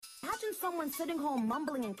Imagine someone sitting home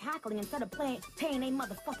mumbling and cackling instead of paying a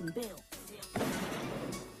motherfucking bill.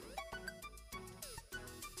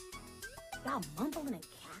 Y'all mumbling and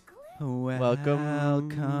cackling?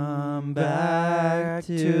 Welcome back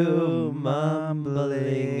to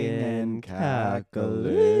Mumbling and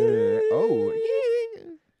Cackling. Oh,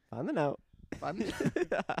 On the note.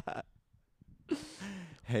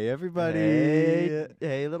 hey everybody.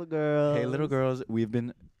 Hey, little girl. Hey little girls. We've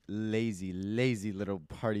been lazy little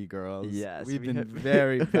party girls. Yes. We've been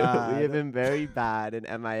very bad. We have been very bad in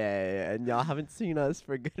MIA, and y'all haven't seen us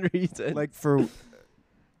for good reason.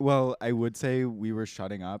 Well, I would say we were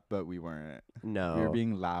shutting up, but we weren't. No. We were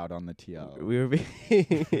being loud on the TL. We were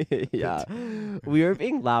being yeah. We were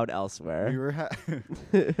being loud elsewhere.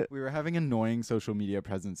 We were having annoying social media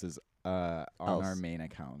presences on our main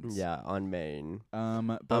accounts. Yeah, on main.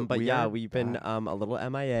 But we've been a little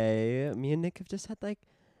MIA. Me and Nick have just had like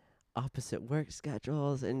opposite work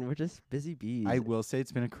schedules, and we're just busy bees. I will say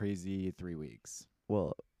it's been a crazy 3 weeks.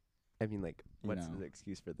 Well, I mean, like, what's know. the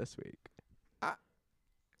excuse for this week? Gag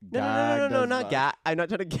No, does not gag. I'm not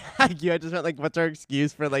trying to gag you. I just meant, like, what's our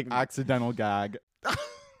excuse for, like... Accidental gag.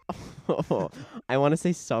 I want to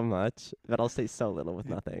say so much, but I'll say so little with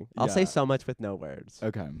nothing. I'll say so much with no words.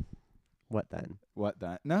 Okay. What then?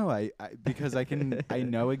 No, I because I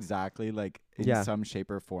know exactly, like, in Yeah. some shape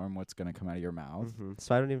or form what's going to come out of your mouth. Mm-hmm.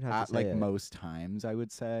 So I don't even have to say like it. most times, I would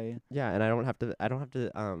say. Yeah, and I don't have to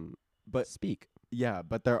But speak. Yeah,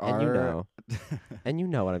 but there And are... you know. And you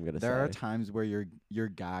know what I'm going to say. There are times where your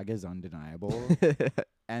gag is undeniable,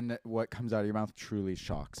 and what comes out of your mouth truly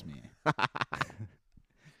shocks me.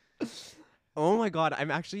 Oh my god, I'm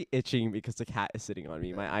actually itching because the cat is sitting on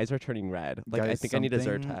me. My eyes are turning red. Like, Guys, I think I need a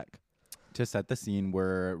something- Zyrtec. To set the scene,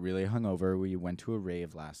 we're really hungover. We went to a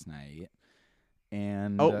rave last night,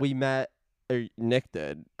 and... Oh, we met... Or Nick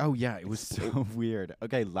did. Oh, yeah, it was so weird.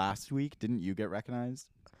 Okay, last week, didn't you get recognized?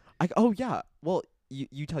 Oh, yeah. Well,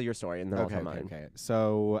 you tell your story, and then I'll tell mine. Okay.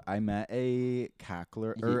 So I met a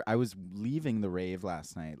cackler, or I was leaving the rave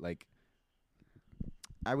last night. Like,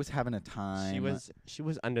 I was having a time. She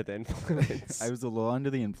was under the influence. I was a little under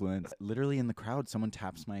the influence. Literally in the crowd, someone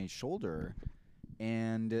taps my shoulder,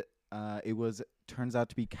 and turns out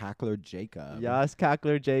to be Cackler Jacob. Yes,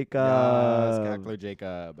 Cackler Jacob. Yes, Cackler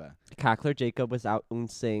Jacob. Cackler Jacob was out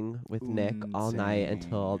unsing with Nick all night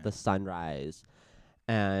until the sunrise.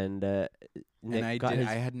 And Nick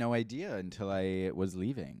I had no idea until I was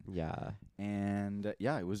leaving. Yeah. And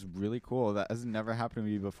it was really cool. That has never happened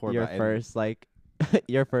to me before. Your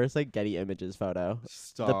first Getty Images photo.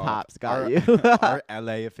 Stop. The pops got you. Our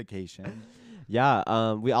LAification.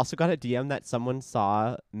 Yeah. We also got a DM that someone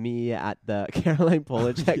saw me at the Caroline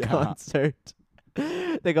Polachek concert.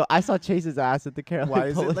 They go, I saw Chase's ass at the Caroline Why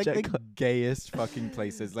is Polachek it like the gayest fucking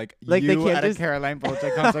places? Like they you can't at a Caroline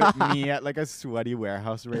Polachek concert, me at like a sweaty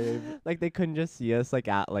warehouse rave. Like they couldn't just see us like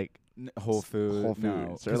at like Whole Foods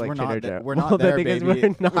no, or like we're Trader not Joe. we're not there, baby. We're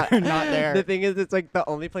not there. The thing is, it's like the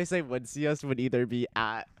only place they would see us would either be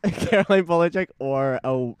at Caroline Polachek or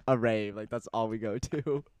a rave. Like that's all we go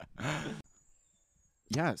to.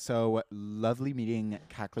 Yeah, so lovely meeting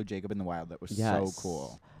Cackler Jacob in the wild. That was so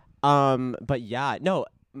cool. But yeah, no,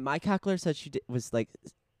 my cackler said she was like,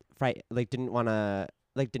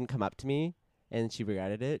 didn't come up to me, and she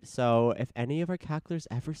regretted it. So if any of our cacklers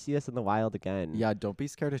ever see us in the wild again, yeah, don't be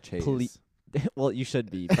scared of Chase. Well, you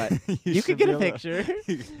should be, but you could get a picture.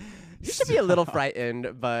 You should be a little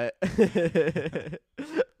frightened, but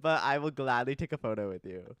but I will gladly take a photo with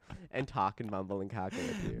you and talk and mumble and cackle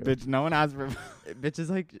with you. Bitch, no one asked for. Bitch is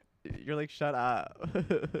like, you're like, shut up.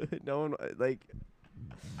 No one like.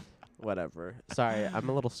 Whatever. Sorry, I'm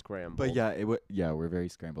a little scrambled. But we're very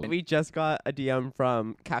scrambled. We just got a DM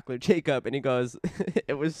from Cackler Jacob, and he goes,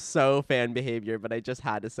 "It was so fan behavior, but I just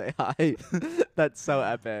had to say hi." That's so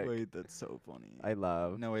epic. Wait, that's so funny. I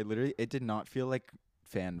love. No, it did not feel like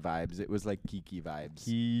fan vibes. It was like Kiki vibes.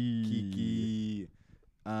 Kiki.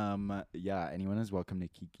 Anyone is welcome to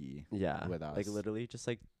Kiki. Yeah. With us. Like literally, just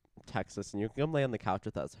like text us, and you can come lay on the couch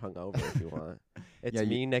with us, hungover if you want. It's Yeah,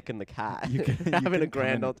 me, Nick, and the cat. You can having a come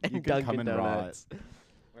grand and- old you and can come Dunkin' and rot. Donuts.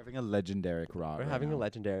 We're having a legendary rot. We're right having now. a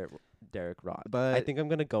legendary Derek Rod. But I think I'm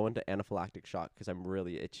gonna go into anaphylactic shock because I'm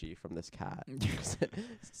really itchy from this cat.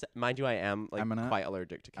 Mind you, I am like quite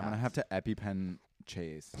allergic to cats. I'm gonna have to EpiPen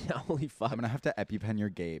Chase. Yeah, holy fuck! I'm gonna have to EpiPen your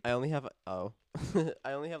gape. I only have I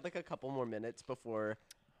only have like a couple more minutes before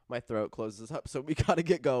my throat closes up, so we gotta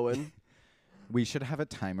get going. We should have a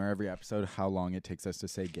timer every episode how long it takes us to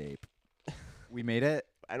say gape. We made it.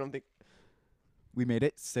 I don't think we made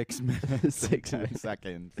it 6 minutes. 6 10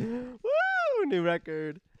 seconds. Woo! New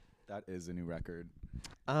record. That is a new record.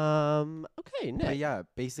 Okay, Nick. But yeah,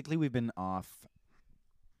 basically we've been off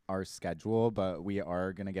our schedule, but we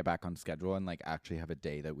are going to get back on schedule and like actually have a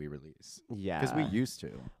day that we release. Yeah. Because we used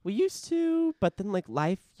to. We used to, but then like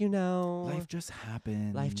life, you know. Life just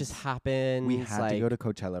happened. Life just happens. We had like, to go to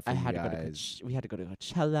Coachella for I you had guys. to go to we had to go to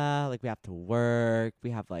Coachella. Like we have to work.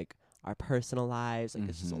 We have like our personal lives. Like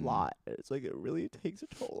it's just a lot. It's like it really takes a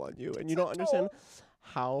toll on you, and you don't understand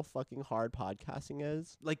how fucking hard podcasting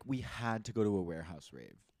is. Like we had to go to a warehouse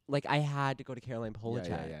rave. Like I had to go to Caroline Polachek.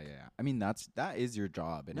 Yeah. I mean, that is your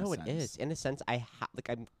job in a sense. No, it is. In a sense,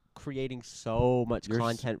 I'm creating so much You're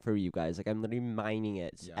content for you guys. Like I'm literally mining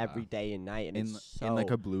it every Yeah. day and night, and in it's so in like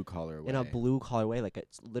a blue collar way. in a blue collar way. Like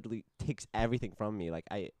it's literally takes everything from me. Like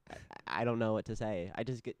I don't know what to say. I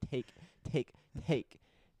just get take.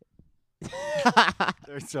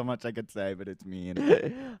 There's so much I could say, but it's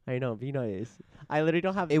mean. I know. Be nice. I literally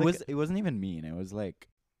don't have. It like, wasn't even mean. It was like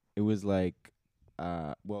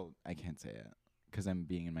well, I can't say it because I'm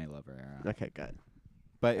being in my lover era. Okay, good.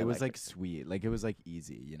 But I it was like like sweet. Like it was like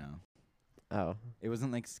easy, you know. Oh. It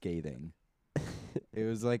wasn't like scathing. It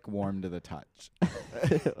was like warm to the touch.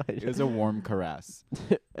 It was a warm caress.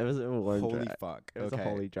 It was a warm Holy drag. fuck. It was Okay. a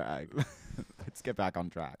holy drag. Let's get back on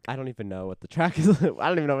track. I don't even know what the track is. I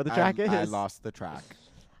don't even know what the track is. I lost the track.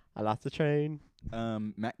 I lost the train.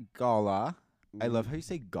 Met Gala. I love how you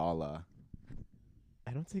say gala.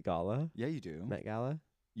 I don't say gala. Yeah, you do. Met Gala.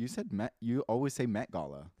 You said Met. You always say Met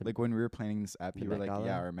Gala. Like when we were planning this app, The you were Met like, Gala?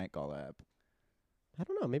 yeah, our Met Gala app. I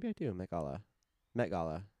don't know. Maybe I do. Met Gala. Met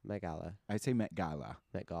Gala. Met Gala. I say Met Gala,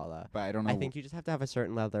 Met Gala. but I don't know. I think you just have to have a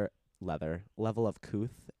certain level of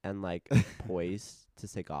couth and like poise to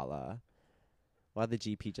say gala. While the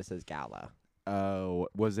GP just says gala. Oh,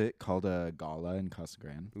 was it called a gala in Casa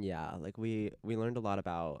Grande? Yeah, like we learned a lot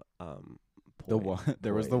about There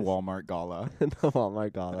was the poise. Walmart gala. The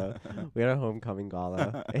Walmart gala. We had a homecoming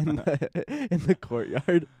gala in the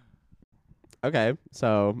courtyard. Okay,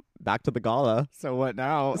 so back to the gala. So what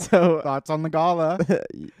now? So Thoughts on the gala?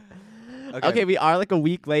 okay, we are like a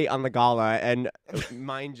week late on the gala, and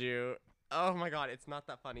mind you, oh my god, it's not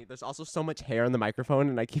that funny. There's also so much hair on the microphone,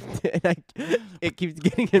 and it keeps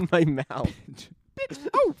getting in my mouth. Bitch.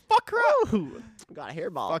 Oh, fuck her up. Ooh, got a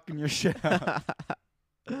hairball. Fucking your shit up.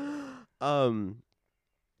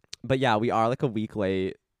 But yeah, we are like a week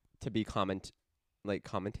late to be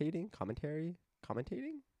commentating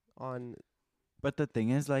on. But the thing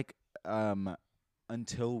is, like,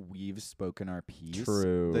 until we've spoken our piece,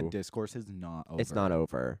 True. the discourse is not over. It's not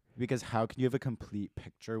over. Because how can you have a complete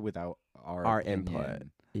picture without Our opinion? input.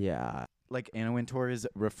 Yeah. Like, Anna Wintour is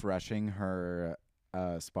refreshing her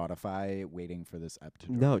Spotify, waiting for this ep to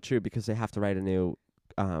drop. No, true, because they have to write a new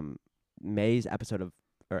May's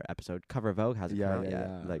cover of Vogue hasn't Yeah, come out yeah, yet.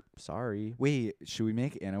 yeah. Like, sorry. Wait, should we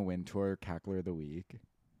make Anna Wintour Cackler of the Week?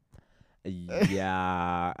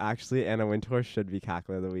 Yeah, actually, Anna Wintour should be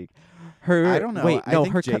Cackler of the Week. Her, I don't know. Wait, I no,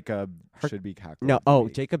 think her Jacob should be Cackler. no. of the Oh,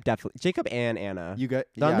 Week. Jacob definitely. Jacob and Anna. You got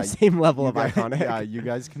They're on the same level of iconic. Yeah, you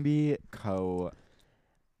guys can be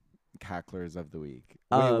Cacklers of the Week.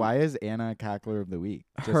 Wait, why is Anna Cackler of the Week?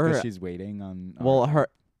 Just because her- she's waiting on. Well, her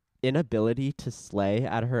inability to slay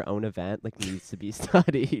at her own event needs to be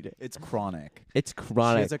studied. It's chronic. It's She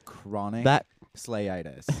chronic. has a chronic That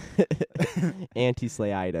slayitis.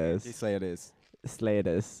 anti-slayitis. Slayitis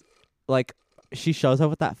Slayitis. Like she shows up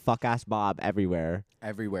with that fuck ass bob everywhere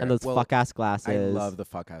everywhere. and those Well, fuck ass glasses. I love the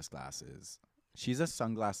fuck ass glasses. She's a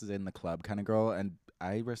sunglasses in the club kind of girl, and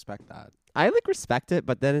I respect that. I like respect it,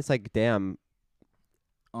 but then it's like, damn.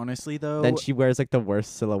 Honestly, though, Then she wears like the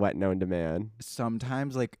worst silhouette known to man.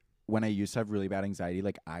 sometimes like when I used to have really bad anxiety,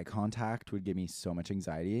 like eye contact would give me so much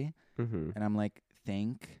anxiety, Mm-hmm. and I'm like,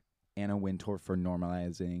 thank Anna Wintour for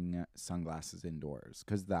normalizing sunglasses indoors,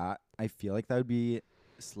 because that I feel like that would be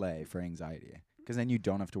slay for anxiety, because then you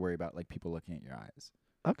don't have to worry about like people looking at your eyes.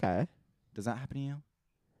 Okay. Does that happen to you?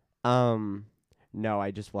 No,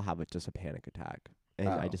 I just will have just a panic attack, and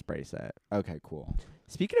I Oh. just brace it. Okay, cool.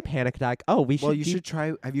 Speaking of panic attack, we should. Well, you should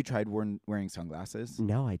try. Have you tried wearing sunglasses?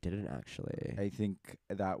 No, I didn't actually. I think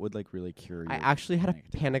that would like really cure you. I actually had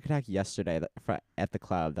a panic attack yesterday at the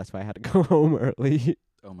club. That's why I had to go home early.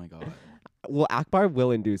 Oh my god. Well, Akbar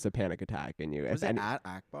will induce a panic attack in you. Was it at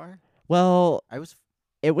Akbar? Well, I was.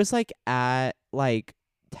 it was like at like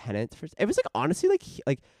Tenants first. It was like honestly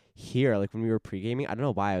like here, like when we were pre-gaming. I don't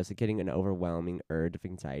know why I was like getting an overwhelming urge of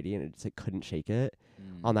anxiety, and I just like couldn't shake it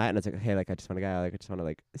all night. And I was like, okay, like I just want to go, like I just want to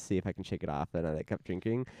like see if I can shake it off. And I like kept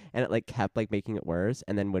drinking, and it like kept like making it worse.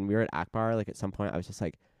 And then when we were at Akbar, like at some point, I was just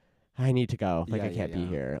like, I need to go. Like Yeah, I can't yeah, be yeah.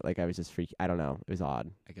 here. Like I was just freaky. I don't know. It was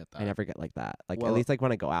odd. I get that. I never get like that. Like Well- at least like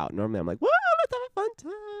when I go out, normally I'm like, whoa, let's have a fun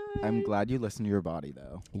time. I'm glad you listened to your body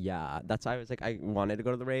though. Yeah, that's why I was like, I wanted to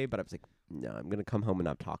go to the rave, but I was like, no, I'm gonna come home and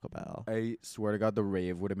have Taco Bell. I swear to God, the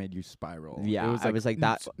rave would have made you spiral. Yeah, it was I was like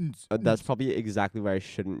that. That's mm. probably exactly where I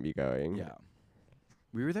shouldn't be going. Yeah.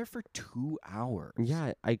 We were there for 2 hours.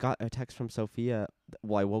 Yeah, I got a text from Sophia.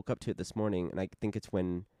 Well, I woke up to it this morning, and I think it's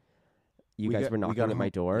when you guys were knocking at my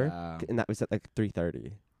door, Yeah. and that was at like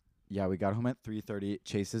 3:30. Yeah, we got home at 3:30.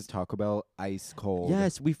 Chase's Taco Bell ice cold.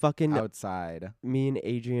 Yes, we fucking. Outside. Me and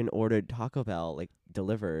Adrian ordered Taco Bell, like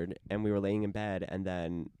delivered, and we were laying in bed, and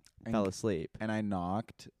then fell asleep. And I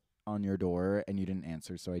knocked on your door, and you didn't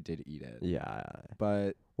answer, so I did eat it. Yeah.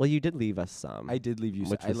 But Well, you did leave us some. I did leave you.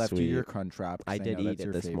 Which I was left you your sweet. crunch wrap. 'cause I did know eat that's it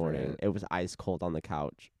your this morning. favorite. It was ice cold on the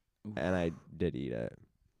couch, Oof. and I did eat it.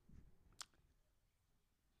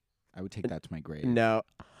 I would take that to my grave. No.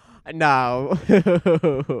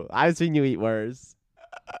 I've seen you eat worse.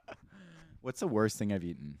 What's the worst thing I've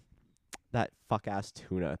eaten? That fuck ass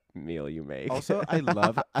tuna meal you make. Also, I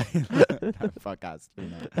love that fuck ass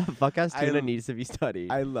tuna. That fuck ass I tuna l- needs to be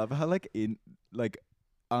studied. I love how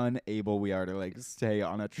unable we are to stay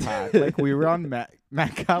on a track. Like we were on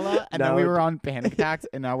Meth Gala, and then Now we we're- were on Panic Attacks,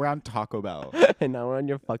 and now we're on Taco Bell. And now we're on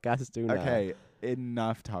your fuck ass tuna. Okay,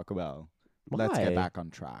 enough Taco Bell. Let's get Why? back on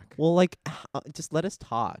track. Well, like, just let us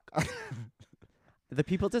talk. The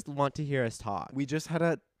people just want to hear us talk. We just had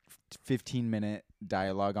a 15-minute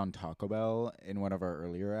dialogue on Taco Bell in one of our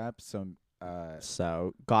earlier apps.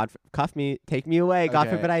 So, cuff me, take me away. God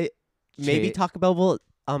Okay. forbid maybe Cha- Taco Bell will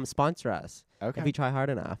sponsor us Okay, if we try hard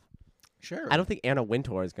enough. sure. I don't think Anna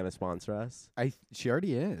Wintour is going to sponsor us. She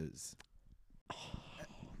already is.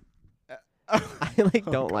 I Oh,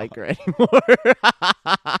 don't like God. her anymore.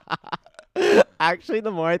 Actually,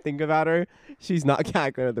 the more I think about her, she's not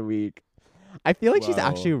cackler of the week. I feel like she's Whoa.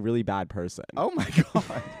 actually a really bad person. Oh my God.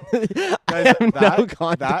 I Guys, have no that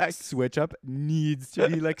context. switch up needs to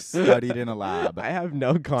be studied in a lab. I have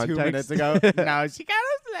no 2 context. minutes ago, now she got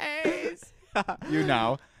a place. You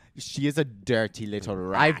know, she is a dirty little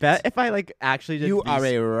rat. I bet if I actually did you these- are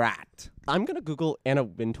a rat. I'm gonna Google Anna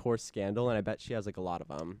Wintour scandal, and I bet she has a lot of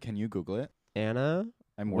them. Can you Google it? Anna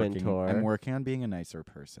I'm working. Wintour. I'm working on being a nicer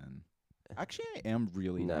person. Actually, I am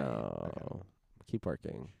really nice. No. Okay. Keep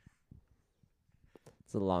working.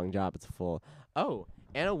 It's a long job. It's full. Oh,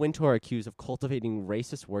 Anna Wintour accused of cultivating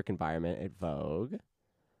racist work environment at Vogue.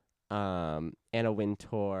 Anna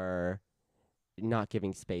Wintour not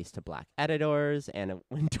giving space to black editors. Anna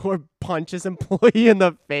Wintour punches employee in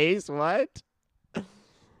the face. What?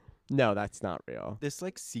 No, that's not real. This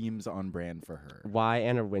seems on brand for her. Why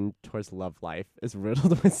Anna Wintour's love life is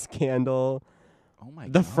riddled with scandal. Oh my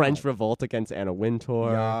The God. French revolt against Anna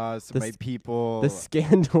Wintour. Yes, the my s- people. The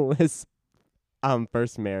scandalous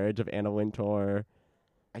first marriage of Anna Wintour.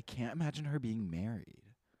 I can't imagine her being married.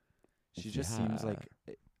 She just seems Yeah. like,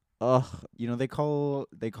 Ugh. they call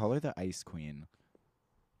her the Ice Queen.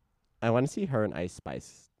 I want to see her and Ice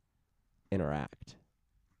Spice interact.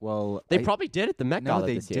 Well, They probably did at the Met Gala no,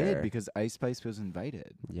 they this did year. because Ice Spice was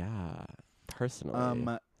invited. Yeah,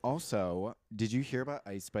 personally. Also, did you hear about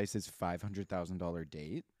Ice Spice's $500,000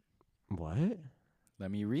 date? What? Let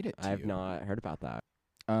me read it to I have you. not heard about that.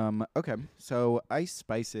 Okay. So Ice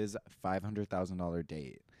Spice's $500,000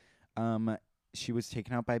 date. She was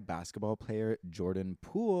taken out by basketball player Jordan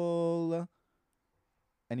Poole,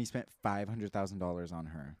 and he spent $500,000 on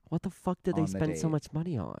her. What the fuck did they On the spend so date. much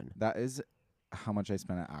money on? That is how much I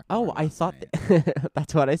spent at Aqua. Oh, I thought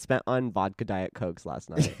that's what I spent on vodka Diet Cokes last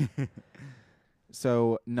night.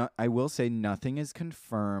 So I will say nothing is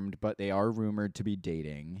confirmed, but they are rumored to be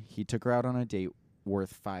dating. He took her out on a date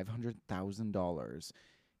worth $500,000.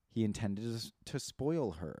 He intended to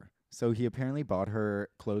spoil her. So he apparently bought her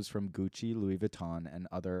clothes from Gucci, Louis Vuitton, and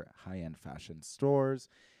other high-end fashion stores.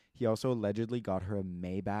 He also allegedly got her a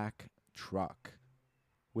Maybach truck,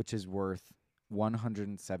 which is worth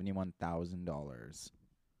 $171,000.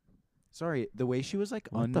 Sorry, the way she was What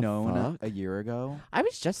the unknown fuck? a year ago. I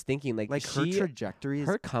was just thinking, Her trajectory is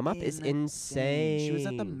her come up is insane. She was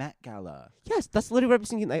at the Met Gala. Yes, that's literally what I was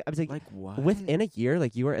thinking. I was like, What? within a year,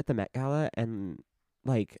 you were at the Met Gala and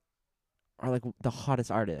are the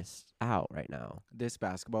hottest artist out right now. This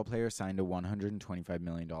basketball player signed a $125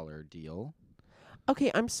 million deal.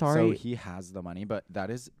 Okay, I'm sorry. So he has the money, but that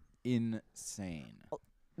is insane.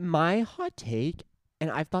 My hot take, and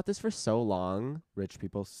I've thought this for so long. Rich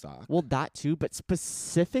people suck. Well, that too, but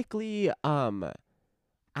specifically,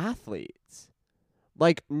 athletes.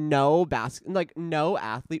 No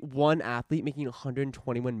athlete, one athlete making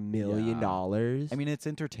 $121 million. I mean, it's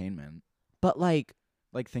entertainment. But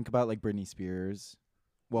Think about Britney Spears.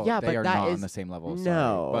 Well, Yeah, they but are that not is- on the same level.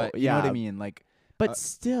 no, Sorry, but you know what yeah. I mean. But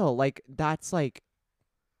still, like that's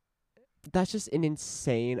just an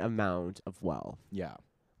insane amount of wealth, Yeah.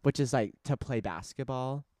 which is like to play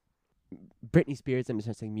basketball. Britney Spears, I'm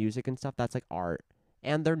just saying music and stuff, that's like art.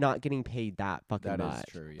 And they're not getting paid that fucking much. That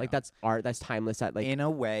is true, yeah. Like that's art, that's timeless. That like in a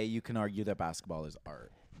way, you can argue that basketball is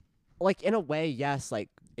art. like in a way, yes, like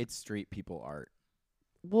It's street people art.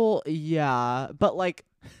 well, yeah, but like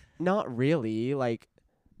not really. Like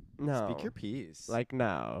no. Speak your piece. Like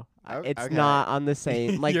no. Okay. It's not on the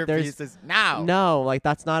same like your there's piece is now. no, like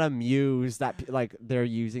that's not a muse that like they're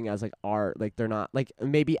using as like art. Like they're not like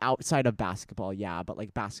maybe outside of basketball, yeah, but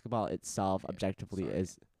like basketball itself objectively sorry.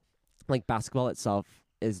 is like basketball itself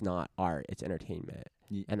is not art, it's entertainment.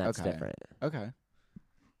 And that's okay. different. Okay.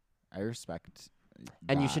 I respect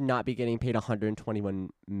And you that. should not be getting paid $121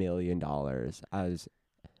 million as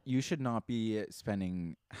You should not be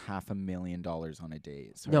spending $500,000 on a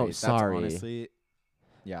date. Sorry. No, That's sorry. honestly,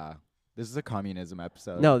 yeah. This is a communism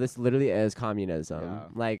episode. no, this literally is communism. Yeah.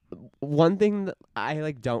 Like one thing that I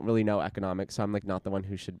like don't really know economics, so I'm like not the one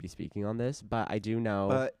who should be speaking on this, but I do know.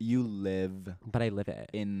 But you live But I live it.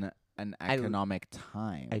 in an economic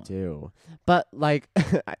time. I do. But like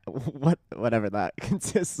whatever that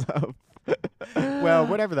consists of. Well,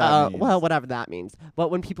 whatever that means. Well, whatever that means. But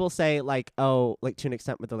when people say like, oh, like to an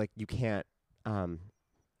extent where they're like, you can't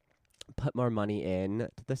put more money in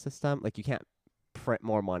to the system, like you can't print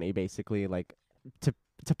more money, basically, like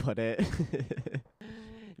to put it,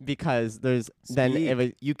 because there's then Speak. it was,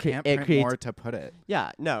 You can't it print creates more to put it.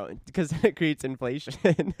 yeah no because it creates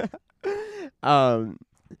inflation.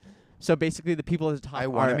 So basically, the people at the top I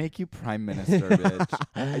want to are make you prime minister,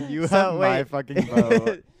 bitch. You So, have my wait. fucking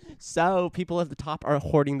vote. So people at the top are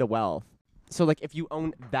hoarding the wealth. So like if you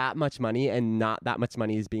own that much money and not that much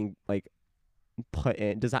money is being like put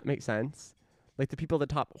in, does that make sense? Like the people at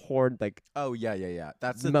the top hoard like Oh, yeah.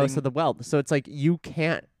 That's the most thing. of the wealth. So it's like you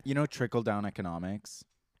can't You know trickle-down economics?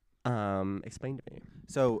 explain to me.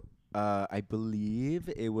 So, I believe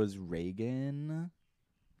it was Reagan,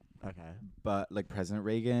 Okay. but like President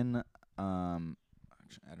Reagan.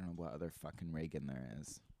 Actually, I don't know what other fucking Reagan there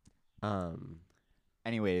is.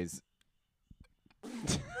 Anyways,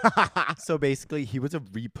 so basically, he was a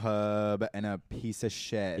repub and a piece of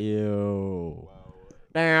shit. Ew.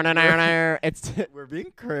 No. It's We're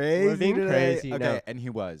being crazy. We're being today. crazy, Okay, no. and he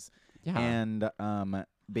was. yeah. And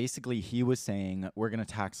basically, he was saying we're gonna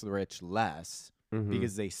tax the rich less Mhm.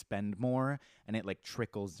 because they spend more, and it like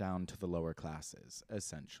trickles down to the lower classes.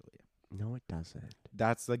 Essentially, no, it doesn't.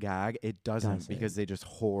 that's the gag. It doesn't because they just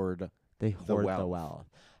hoard. They hoard the wealth. wealth.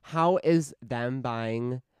 How is them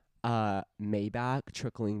buying Maybach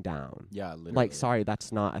trickling down? Yeah, literally. Like, sorry,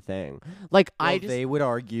 that's not a thing. Like, Well, I just. they would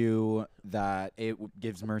argue that it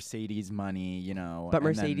gives Mercedes money, you know. But and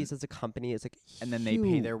Mercedes as a company is like. and then they pay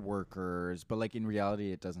huge. their workers, but like in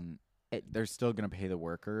reality, it doesn't. They're still gonna pay the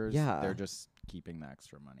workers. Yeah. They're just keeping the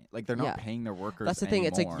extra money. Like they're not Yeah. paying their workers. That's the thing.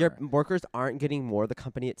 It's like your anymore. workers aren't getting more. The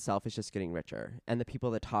company itself is just getting richer, and the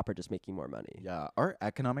people at the top are just making more money. Yeah, our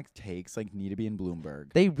economic takes like need to be in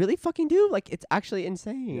Bloomberg. They really fucking do. Like, it's actually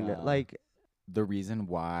insane. Yeah. Like, The reason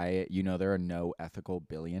why there are no ethical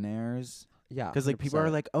billionaires, yeah. because like people are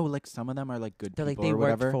 100%. like, oh, like some of them are like good They're like, people they or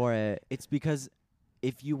worked whatever. for it. It's because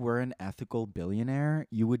if you were an ethical billionaire,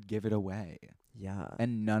 you would give it away. Yeah.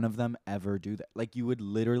 And none of them ever do that. Like you would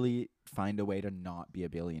literally find a way to not be a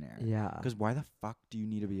billionaire. Yeah. Because why the fuck do you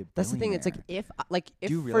need to be a billionaire? That's the thing. It's like if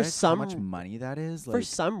do you for realize some how much money that is? for Like,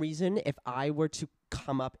 some reason, if I were to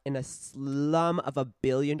come up in a slum of $1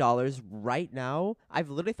 billion right now, I've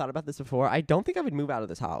literally thought about this before. I don't think I would move out of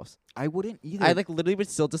this house. I wouldn't either. I like literally would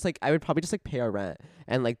still just like I would probably just like pay our rent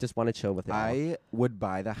and like just want to chill with it. all. I would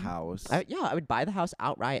buy the house. I would buy the house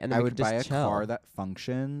outright and then I we would could just buy a chill. car that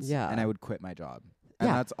functions. Yeah. And I would quit my job. And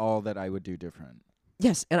Yeah. that's all that I would do different.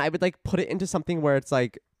 Yes, and I would like put it into something where it's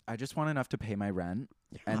like I just want enough to pay my rent.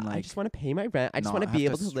 And I like, just want to pay my rent. I just not want to be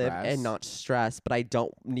have able to to live stress. and not stress, but I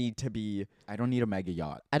don't need to be I don't need a mega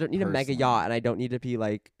yacht. I don't need a mega Personally. yacht and I don't need to be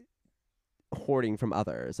like hoarding from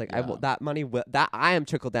others. Like I will Yeah. that money will that I am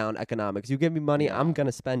trickle down economics. You give me money, I'm Yeah. going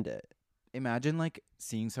to spend it. Imagine like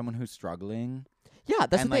seeing someone who's struggling Yeah,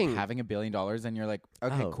 that's and the like thing. having $1 billion and you're like,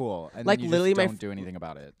 okay, Oh. cool. And Like, then you literally just my don't f- do anything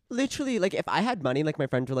about it. Literally, like if I had money, like my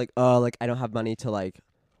friends were like, "Oh, like I don't have money to like,"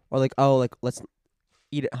 or like, "Oh, like let's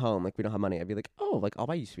eat at home." Like we don't have money. I'd be like, "Oh, like I'll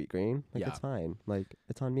buy you sweet green. Like Yeah. it's fine. Like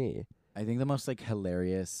it's on me." I think the most like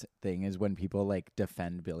hilarious thing is when people like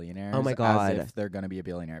defend billionaires Oh my God. as if they're gonna be a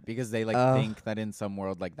billionaire because they like Ugh. think that in some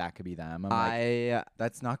world like that could be them. I'm like,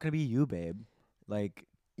 that's not gonna be you, babe. Like,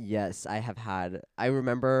 Yes, I have had. I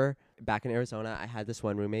remember back in Arizona, I had this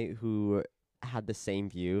one roommate who had the same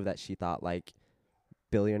view that she thought like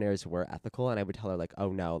billionaires were ethical, and I would tell her like,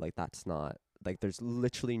 oh no, like that's not, like there's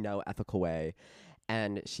literally no ethical way.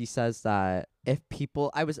 And she says that if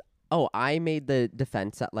people, I made the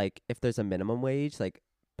defense that like if there's a minimum wage, like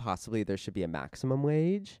possibly there should be a maximum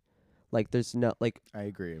wage. Like there's no like, I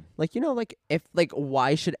agree. like, you know, like if like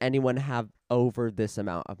why should anyone have over this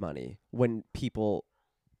amount of money when people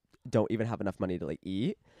don't even have enough money to like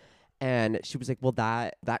eat? And she was like, well,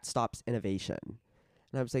 that stops innovation.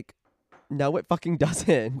 And I was like, no, it fucking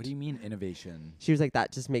doesn't. What do you mean innovation? She was like,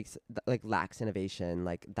 that just makes like lacks innovation.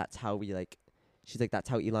 Like that's how we like, she's like, that's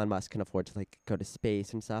how Elon Musk can afford to like go to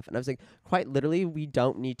space and stuff. And I was like, quite literally, we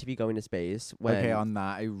don't need to be going to space. Okay, on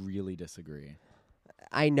that I really disagree.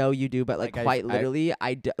 I know you do, but like quite literally,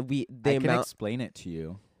 I can explain it to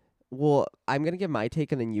you. Well, I'm gonna give my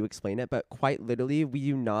take and then you explain it. But quite literally, we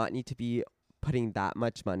do not need to be putting that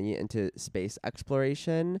much money into space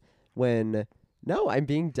exploration when, no, I'm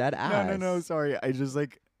being dead ass. No, sorry. I just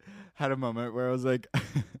like had a moment where I was like,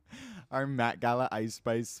 our Met Gala Ice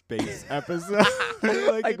Spice Space episode.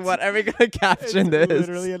 like what are we gonna caption this?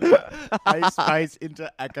 Literally an Ice Spice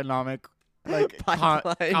into economic, like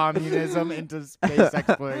communism into space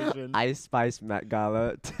exploration. Ice Spice Met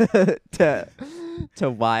Gala to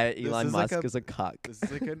why Elon Musk is a cuck. This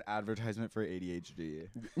is like an advertisement for ADHD.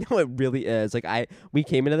 No, it really is. Like we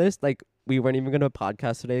came into this like we weren't even gonna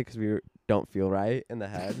podcast today because don't feel right in the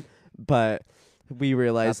head, but we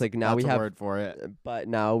realized like now we have a word for it. But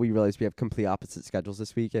now we realize we have complete opposite schedules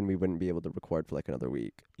this week, and we wouldn't be able to record for like another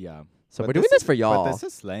week. Yeah. So we're doing this for y'all. But this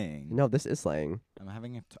is slaying. No, this is slaying. I'm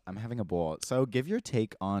having a ball. So give your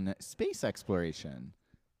take on space exploration.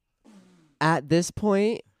 At this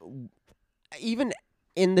point, even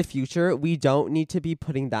in the future, we don't need to be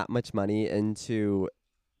putting that much money into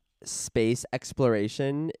space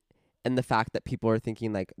exploration, and the fact that people are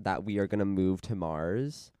thinking like that we are gonna move to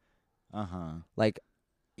Mars. Like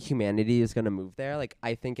humanity is gonna move there. Like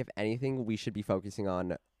I think if anything, we should be focusing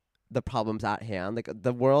on the problems at hand. Like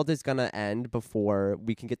the world is gonna end before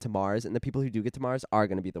we can get to Mars, and the people who do get to Mars are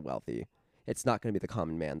gonna be the wealthy. It's not gonna be the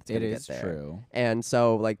common man that's gonna get there. It is true. And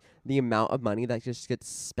so like the amount of money that just gets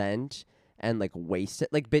spent and like wasted,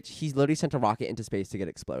 like bitch, he's literally sent a rocket into space to get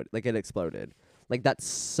exploded. Like it exploded. Like that's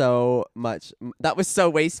so much. That was so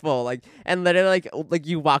wasteful. Like and literally like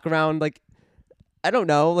you walk around like I don't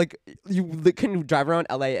know, like you can drive around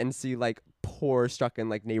LA and see like poor stricken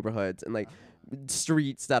like neighborhoods and like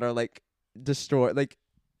streets that are like destroyed. Like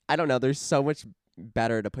I don't know, there's so much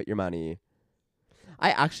better to put your money.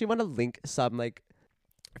 I actually want to link some like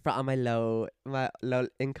for all my low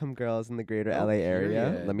income girls in the greater LA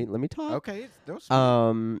area. Let me talk. Okay,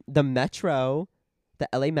 the Metro, the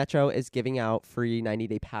LA Metro is giving out free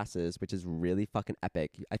 90-day passes, which is really fucking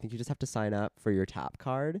epic. I think you just have to sign up for your tap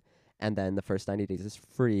card, and then the first 90 days is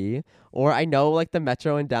free. Or I know like the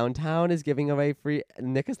Metro in downtown is giving away free.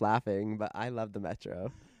 Nick is laughing, but I love the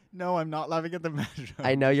Metro. No, I'm not laughing at the Metro.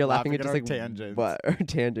 I know you're laughing at just like tangents. What or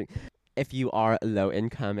tangent. If you are low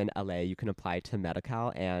income in LA, you can apply to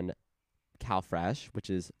Medi-Cal and CalFresh, which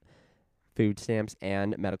is food stamps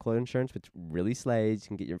and medical insurance, which really slays. You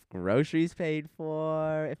can get your groceries paid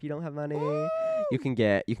for if you don't have money. Woo! You can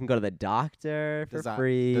go to the doctor for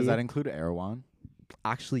free. Does that include Erewhon?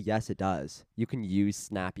 Actually, yes, it does. You can use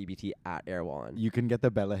Snap EBT at Erewhon. You can get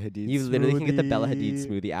the Bella Hadid smoothie. You literally can get the Bella Hadid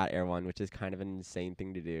smoothie at Erewhon, which is kind of an insane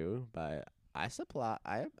thing to do. But I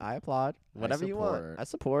applaud. Whatever you want. I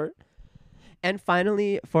support. And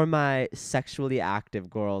finally, for my sexually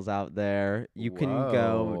active girls out there, you can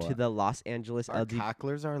go to the Los Angeles Our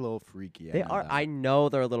cacklers are a little freaky. They are. I know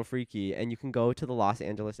they're a little freaky. And you can go to the Los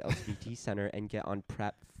Angeles LGBT Center and get on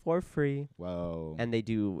PrEP for free. Whoa. And they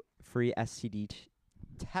do free STD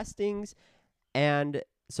testings. And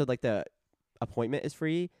so, like, the appointment is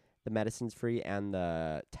free, the medicine's free, and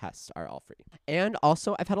the tests are all free. And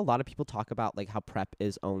also, I've had a lot of people talk about, like, how PrEP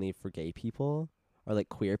is only for gay people. Or like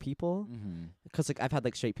queer people, because like I've had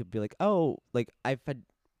like straight people be like, oh, like I've had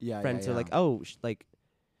friends who are like, oh, like,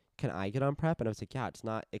 can I get on PrEP? And I was like, yeah, it's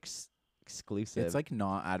not exclusive. It's like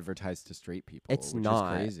not advertised to straight people. It's which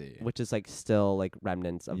not is crazy. Which is like still like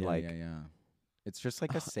remnants of It's just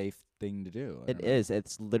like a safe thing to do. It is.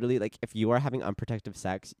 It's literally like if you are having unprotected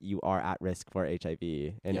sex, you are at risk for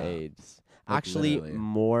HIV and AIDS. Like actually, literally.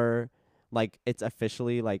 More like it's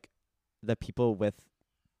officially like the people with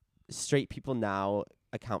straight people now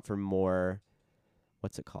account for more,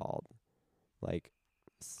 what's it called? Like,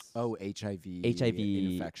 HIV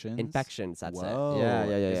infections. That's Whoa. it. Yeah.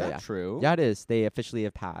 Is that true? Yeah, it is. They officially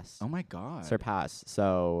have passed. Oh my god. Surpassed.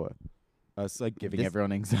 So, Us like giving This-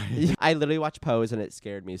 everyone anxiety. I literally watched Pose and it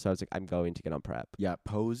scared me, so I was like, I'm going to get on prep. Yeah,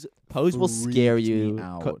 Pose. Pose will scare freaked me you.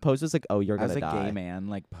 out. Pose was like, oh, you're As gonna a die. gay man,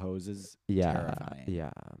 like Pose is Yeah, terrifying.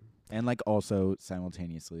 yeah. And like also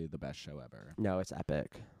simultaneously the best show ever. No, it's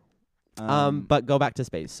epic. But go back to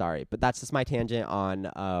space. Sorry, but that's just my tangent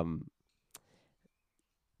on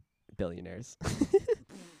billionaires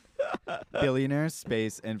billionaires,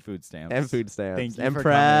 space, and food stamps. and food stamps Thank you and for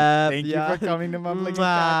prep. coming. Thank yeah. you for coming to Mumbling and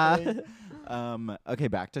Mwah. Cackling. Okay,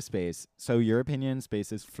 back to space. So your opinion,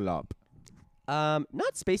 space is flop.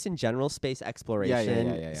 Not space in general, space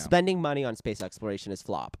exploration. Yeah. Spending money on space exploration is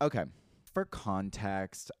flop. Okay. For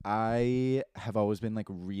context, I have always been like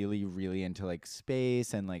really, really into like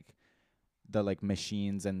space and like the like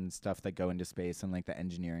machines and stuff that go into space and like the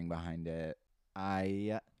engineering behind it.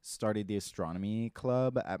 I started the astronomy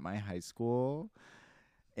club at my high school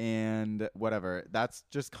and whatever. That's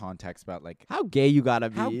just context about like How gay you gotta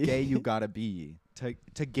be. how gay you gotta be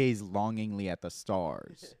to gaze longingly at the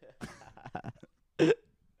stars.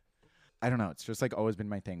 I don't know. It's just like always been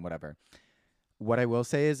my thing, whatever. What I will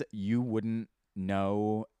say is you wouldn't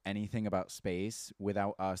know anything about space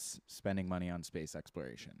without us spending money on space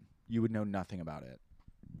exploration. You would know nothing about it.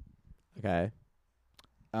 Okay.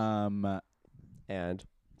 And And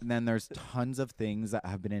then there's tons of things that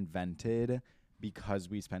have been invented because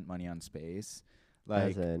we spent money on space.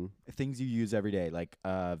 Like as in, things you use every day, like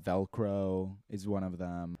Velcro is one of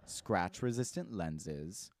them. Scratch resistant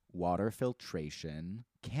lenses, water filtration,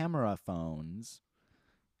 camera phones,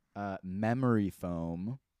 memory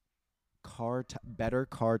foam, better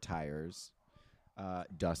car tires,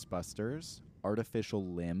 dust busters, artificial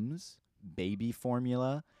limbs, baby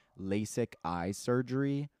formula, LASIK eye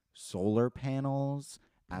surgery, solar panels,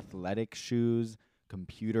 athletic shoes,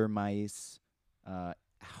 computer mice,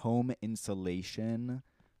 home insulation,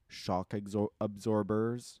 shock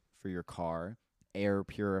absorbers for your car, air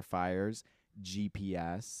purifiers,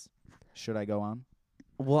 GPS. Should I go on?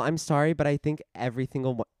 well, I'm sorry, but I think every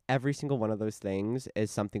single one of those things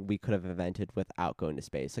is something we could have invented without going to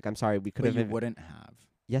space. Like, I'm sorry, we could But have. you wouldn't have.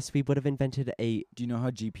 Yes, we would have invented a. Do you know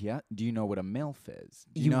how GPS? Do you know what a MILF is?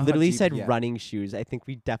 Do You know how literally said GPS running shoes. I think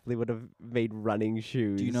we definitely would have made running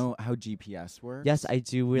shoes. Do you know how GPS works? Yes, I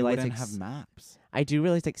do We realize. wouldn't Like, have maps. I do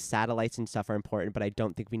realize like satellites and stuff are important, but I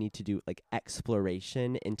don't think we need to do like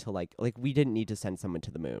exploration into like we didn't need to send someone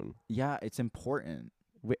to the moon. Yeah, it's important.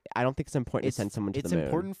 I don't think it's important to send someone to the moon. It's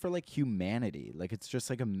important for like humanity. Like it's just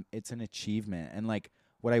like it's an achievement. And like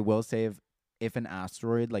what I will say, if an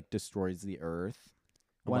asteroid like destroys the Earth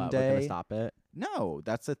one What, day, we're gonna stop it. no,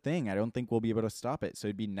 that's the thing. I don't think we'll be able to stop it. So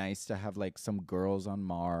it'd be nice to have like some girls on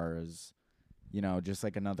Mars. You know, just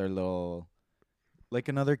like another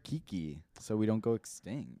Kiki, so we don't go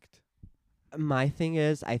extinct. My thing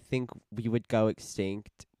is, I think we would go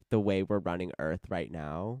extinct the way we're running Earth right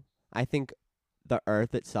now. I think the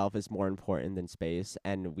Earth itself is more important than space,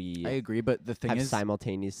 and we I agree, but the thing have is,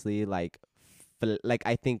 simultaneously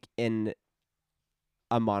I think in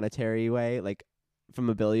a monetary way, like from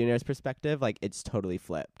a billionaire's perspective, like it's totally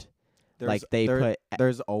flipped. Like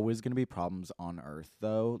there's always going to be problems on Earth,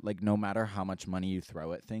 though. Like no matter how much money you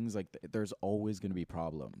throw at things, like there's always going to be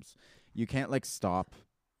problems. You can't like stop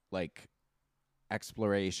like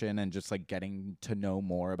exploration and just like getting to know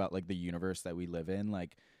more about like the universe that we live in.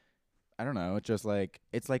 Like I don't know, it's just like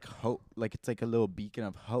it's like hope, like it's like a little beacon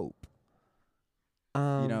of hope.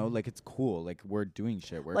 You know, like it's cool. Like we're doing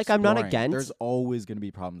shit. We're like I'm not exploring. against. There's always going to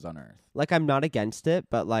be problems on Earth. Like I'm not against it,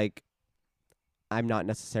 but like I'm not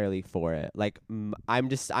necessarily for it. Like I'm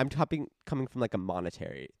coming from like a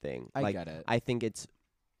monetary thing. I like, get it. I think it's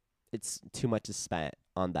too much is spent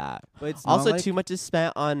on that. But it's Also, not like, too much is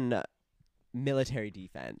spent on military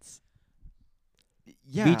defense.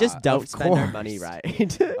 Yeah, We just don't of spend our money course.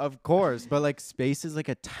 right. Of course, but like space is like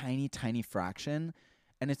a tiny, tiny fraction,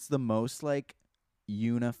 and it's the most like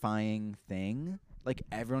unifying thing. Like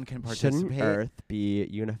everyone can participate. Shouldn't Earth be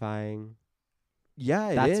unifying? Yeah,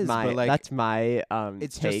 it That's is. my but like that's my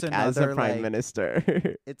it's take just as a another, prime like,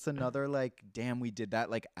 minister. it's another like, damn, we did that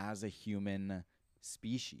like as a human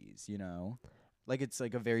species. You know, like it's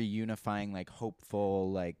like a very unifying, like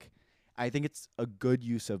hopeful, like I think it's a good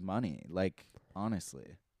use of money. Like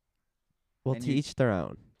honestly. Well, And to you- each their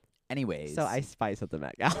own. Anyways, So Ice Spice at the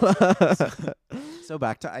Met Gala. so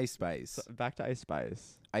back to Ice Spice. Back to Ice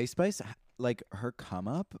Spice. Ice Spice, like her come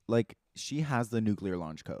up, like she has the nuclear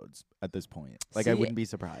launch codes at this point. Like I See, wouldn't be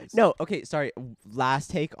surprised. No, okay, sorry.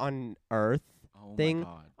 Last take on Earth oh thing my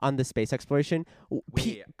God. on the space exploration.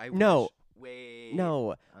 Wait, I no. wish. Wait.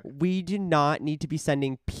 No. We do not need to be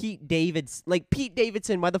sending Pete Davidson.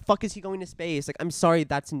 Why the fuck is he going to space? Like, I'm sorry,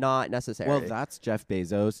 that's not necessary. Well, that's Jeff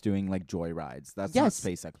Bezos doing like joy rides. That's not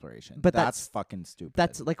space exploration. But that's fucking stupid.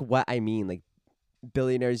 That's like what I mean. Like,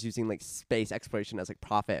 billionaires using like space exploration as like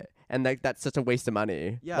profit, and like that's such a waste of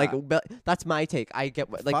money. Yeah. Like, that's my take. I get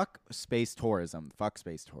what, like, fuck space tourism. Fuck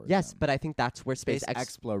space tourism. yes, but I think that's where space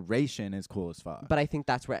exploration is cool as fuck. But I think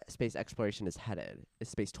that's where space exploration is headed. Is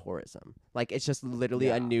space tourism. Like, it's just literally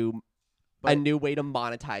a new way to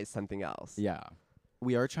monetize something else. Yeah.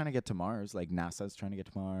 We are trying to get to Mars. Like, NASA's trying to get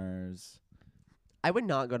to Mars. I would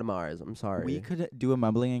not go to Mars. I'm sorry. We could do a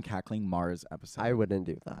mumbling and cackling Mars episode. I wouldn't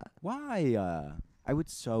do that. Why? I would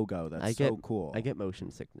so go. That's so cool. I get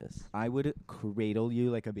motion sickness. I would cradle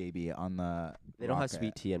you like a baby on the They don't have rocket.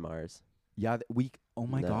 sweet tea in Mars. Yeah, oh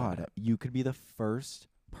my No. God. You could be the first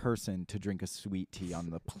person to drink a sweet tea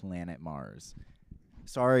on the planet Mars.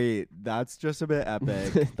 Sorry, that's just a bit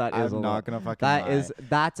epic. That is I'm not gonna fucking That lie. is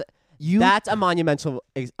that's a monumental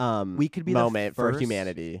we could be moment the for first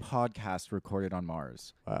humanity. podcast recorded on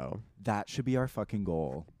Mars. Wow. That should be our fucking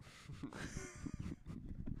goal.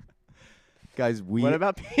 Guys, What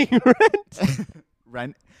about paying rent?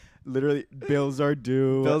 rent literally bills are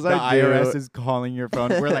due. Bills the are due. IRS is calling your phone.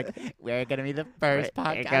 We're like, we're gonna be the first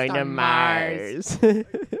podcast on Mars.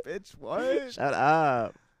 Bitch, what? Shut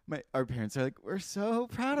up. Our parents are like, we're so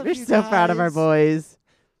proud of We're you so proud of our guys." boys.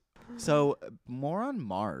 So more on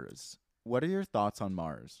Mars. What are your thoughts on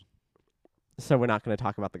Mars? So we're not going to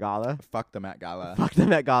talk about the gala? Fuck the Met Gala. Fuck the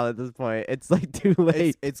Met Gala at this point. It's like too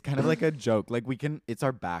late. It's kind of like a joke. Like it's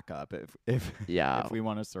our backup if Yeah. if we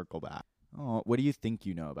want to circle back. Oh, what do you think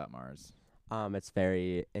you know about Mars? It's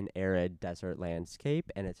very an arid desert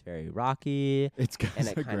landscape, and it's very rocky. It's And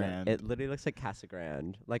it Casa it literally looks like Casa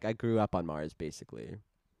Grande. Like, I grew up on Mars, basically.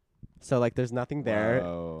 So, like, there's nothing there.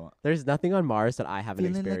 Whoa. There's nothing on Mars that I haven't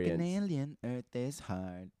Feeling experienced. like an alien, Earth is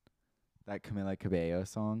hard. That Camila Cabello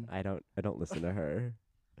song. I don't listen to her.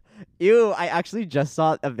 Ew, I actually just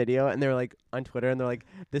saw a video, and they were like on Twitter, and they're like,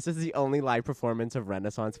 this is the only live performance of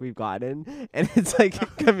Renaissance we've gotten. And it's like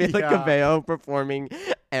Camila Yeah. Cabello performing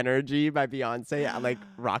Energy by Beyonce at like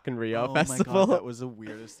Rock in Rio Festival. My God, that was the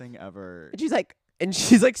weirdest thing ever. And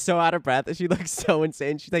she's like so out of breath, and she looks so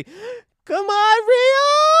insane. She's like, come on,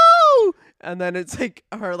 Rio! And then it's like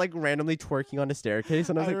her like randomly twerking on a staircase,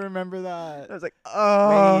 and I was I like, remember that. I was like,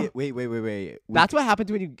 oh. Wait. That's what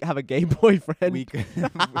happens when you have a gay boyfriend. We could-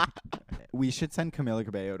 we should send Camila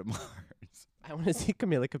Cabello to Mars. I want to see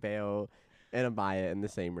Camila Cabello and Amaya in the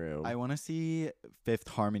same room. I want to see Fifth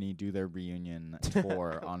Harmony do their reunion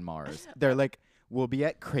tour on Mars. They're like, we'll be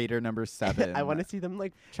at crater number 7. I want to see them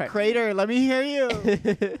like try. Crater, let me hear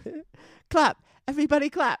you. Clap, everybody,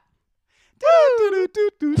 clap.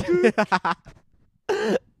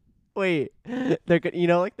 Wait, they're good. You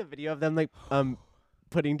know, like the video of them like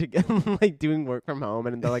putting together like doing work from home,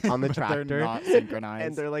 and they're like on the tractor. They're not synchronized.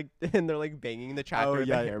 and they're like banging the tractor with,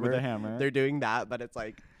 the with a hammer. They're doing that, but it's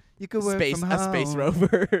like You could work space from a space home.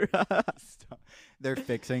 rover. They're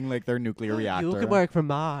fixing like their nuclear reactor. You can work from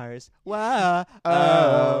Mars. Whoa.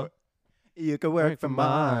 Oh. You could work from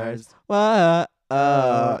Mars. Whoa.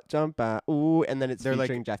 Jump out. Ooh, and then it's They're like-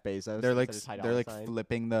 featuring Jeff Bezos. They're like instead of Ty Dolla they're like Sign.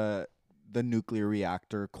 flipping the nuclear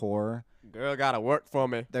reactor core. Girl gotta work for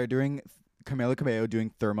me. They're doing Camila Cabello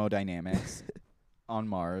doing thermodynamics on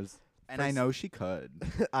Mars. And I First- know she could.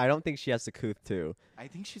 I don't think she has the couth too. I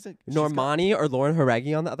think she's Normani or Lauren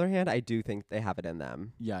Haregi, on the other hand, I do think they have it in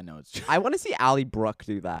them. Yeah, no, it's true. I want to see Allie Brooke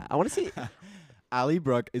do that. I want to see. Allie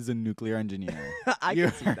Brooke is a nuclear engineer. I You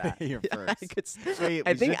could see that. heard it here I first. could Wait,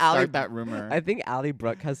 I we think should Allie. start that rumor. I think Allie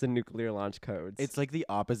Brooke has the nuclear launch codes. It's like the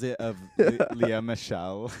opposite of Leah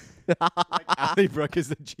Michelle. Like Allie Brooke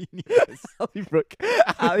is a genius. Allie Brooke.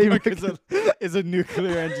 Allie Brooke is a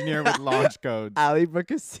nuclear engineer with launch codes. Allie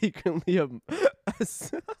Brooke is secretly a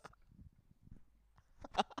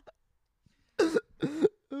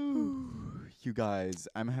You guys,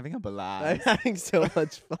 I'm having a I'm blast. having so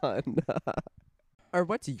much fun. Or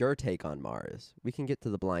what's your take on Mars? We can get to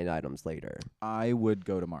the blind items later. I would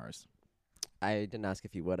go to Mars. I didn't ask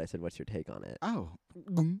if you would. I said, what's your take on it? Oh.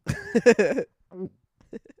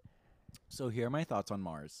 So here are my thoughts on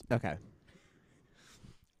Mars. Okay.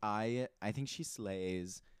 I think she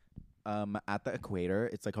slays. At the equator,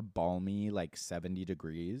 it's like a balmy, like 70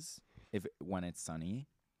 degrees when it's sunny.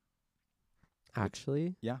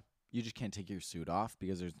 Actually? You just can't take your suit off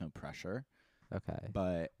because there's no pressure. Okay.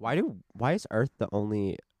 But Why is Earth the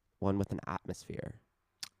only one with an atmosphere?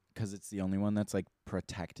 because it's the only one that's like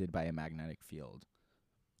protected by a magnetic field.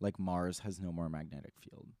 Like Mars has no more magnetic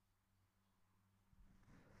field.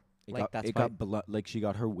 Like, that's why- Like she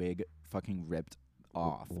got her wig fucking ripped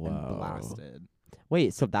off and Whoa. blasted.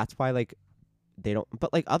 Wait, so that's why like they don't.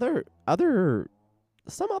 But like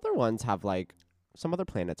some other ones have like some other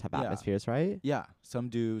planets have Yeah. atmospheres, right? Yeah, some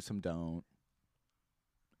do, some don't.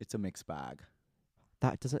 It's a mixed bag.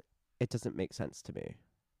 It doesn't make sense to me.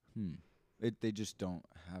 They just don't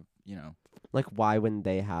have, Like, why wouldn't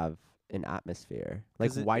they have an atmosphere? Like,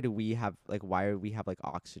 'Cause why do we have like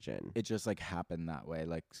oxygen? it just like happened that way.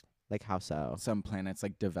 Like Like, how so? some planets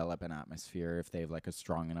like develop an atmosphere if they have like a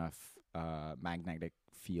strong enough magnetic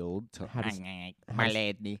field to. How does-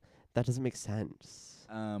 That doesn't make sense.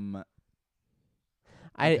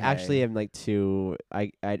 I actually Okay. am like too.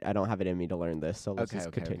 I don't have it in me to learn this, so let's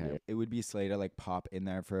just continue. Okay. It would be slay to like pop in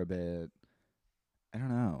there for a bit. I don't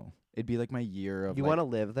know. It'd be like my year of. You like, want to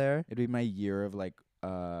live there? It'd be my year of like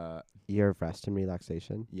Year of rest and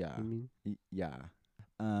relaxation. yeah. You mean? Yeah.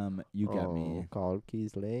 You get me. God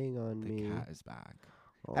keys laying on The me. cat is back.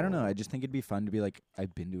 I don't know. Aw. I just think it'd be fun to be like,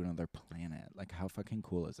 I've been to another planet. Like, how fucking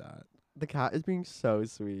cool is that? The cat is being so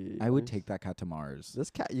sweet. I would take that cat to Mars. this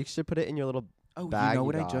cat. You should put it in your little. Oh, bag you know you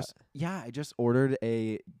what I got. just? Yeah, I just ordered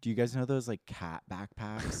a. Do you guys know those like cat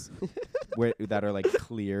backpacks that are like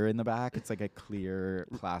clear in the back? It's like a clear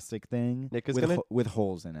plastic thing Nick is with gonna- with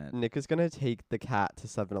holes in it. Nick is gonna take the cat to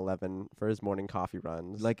 7-Eleven for his morning coffee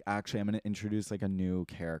runs. Like, actually, I'm gonna introduce like a new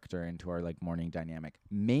character into our like morning dynamic.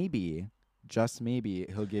 Maybe, just maybe,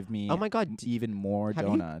 he'll give me. oh my God, even more have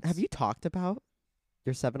donuts. have you talked about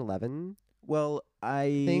your 7-Eleven Well, I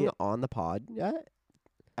thing on the pod yet?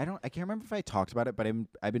 I can't remember if I talked about it, but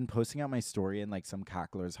I've been posting out my story and like some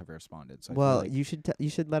cacklers have responded. So I Well, feel like, you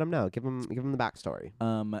should let him know. Give him the backstory.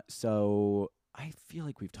 so I feel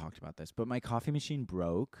like we've talked about this, but my coffee machine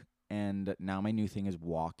broke, and now my new thing is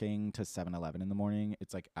walking to 7-Eleven in the morning.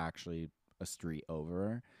 It's like actually a street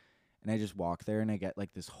over, and I just walk there and I get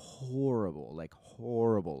like this horrible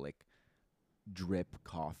drip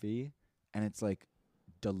coffee, and it's like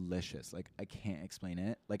delicious. Like, I can't explain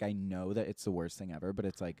it. Like, I know that it's the worst thing ever, but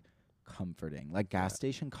it's like comforting. Like gas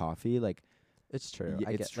station coffee, like, It's true. Yeah,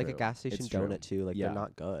 I it's get like a true. gas station It's true. donut too. Like Yeah. they're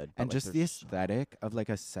not good. but, and like, just they're the so- aesthetic of like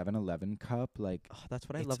a 7-Eleven cup, like Oh, that's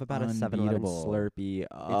what I it's love about a 7-Eleven unbeatable. Slurpee. it's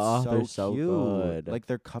Oh, they're so cute. good. Like,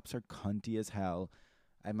 their cups are cunty as hell.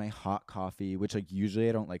 I have my hot coffee, which like usually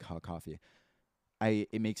I don't like hot coffee.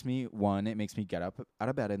 It makes me get up out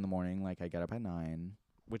of bed in the morning. Like, I get up at 9,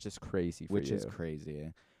 which is crazy for which you. is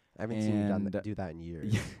crazy. I haven't seen you and- do that in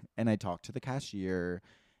years. Yeah, and I talk to the cashier.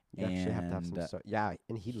 You actually have to have some and, stuff. Yeah,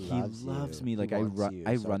 and he He loves loves you. me. He Like, I wants run you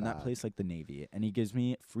I so run that bad. place like the Navy, and he gives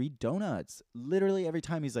me free donuts. Literally every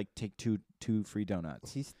time he's like, take two free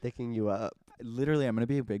donuts. He's sticking you up. Literally, I'm gonna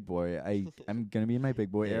be a big boy. I'm gonna be in my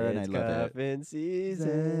big boy era, and I It's love it. cuffing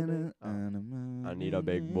season. I need a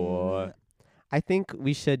big Mm-hmm. boy. I think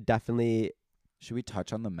we should definitely Should we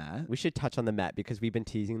touch on the Met? touch on the Met because we've been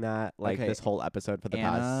teasing that like Okay. this whole episode for the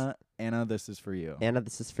past. Anna, this is for you. Anna,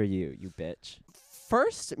 this is for you, you bitch.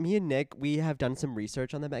 First, me and Nick, we have done some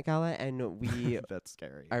research on the Met Gala, and we That's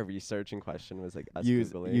scary. our research in question was like us You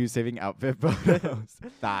Googling. saving outfit photos.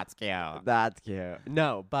 That's cute. That's cute.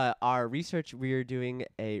 No, but our research, we're doing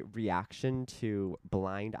a reaction to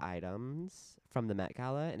blind items from the Met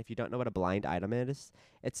Gala. And if you don't know what a blind item is,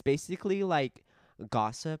 it's basically like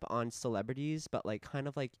gossip on celebrities, but like kind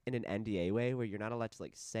of like in an NDA way where you're not allowed to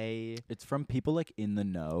like say. It's from people like in the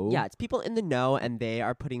know. Yeah, it's people in the know and they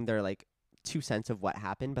are putting their like 2 cents of what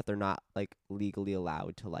happened, but they're not like legally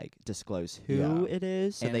allowed to like disclose who Yeah. it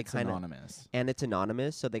is. So and they it's kind of anonymous. and it's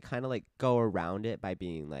anonymous, so they kind of like go around it by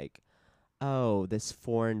being like, "Oh, this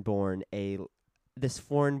foreign-born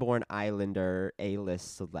islander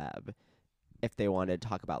A-list celeb." If they wanted to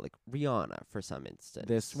talk about like Rihanna for some instance.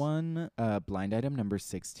 This one, blind item number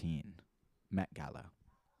 16, Met Gala.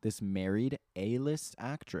 This married A-list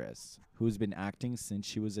actress who's been acting since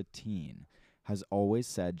she was a teen has always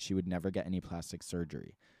said she would never get any plastic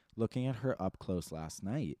surgery. Looking at her up close last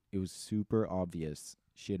night, it was super obvious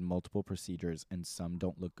she had multiple procedures and some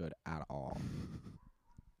don't look good at all.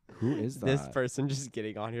 Who is that? This person just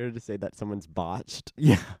getting on here to say that someone's botched.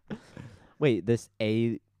 Yeah. Wait, this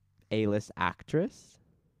A-list actress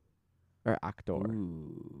or actor?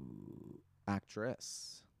 Ooh.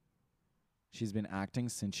 Actress. She's been acting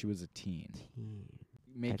since she was a teen.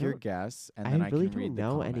 Make your don't- guess, and I then I really can read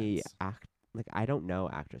don't know the any comments. I don't know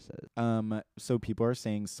actresses. So people are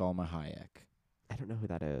saying Salma Hayek. I don't know who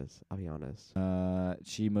that is. I'll be honest.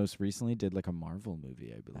 She most recently did like a Marvel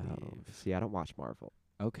movie, I Oh, believe. see, I don't watch Marvel.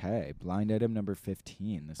 Okay, blind item number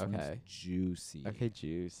 15. This one's Okay. juicy. Okay,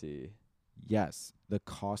 juicy. Yes, the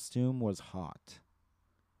costume was hot.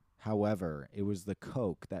 However, it was the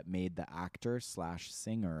coke that made the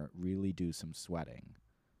actor/singer really do some sweating.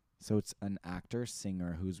 So it's an actor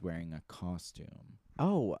singer who's wearing a costume.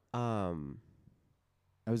 Oh, I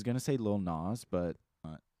was gonna say Lil Nas, but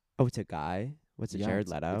oh, it's a guy. What's it? yeah, Jared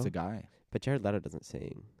Leto. It's a guy. But Jared Leto doesn't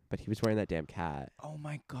sing. But he was wearing that damn cat. Oh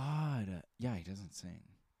my god. Yeah, he doesn't sing.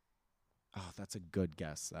 Oh, that's a good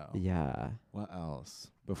guess though. Yeah. What else?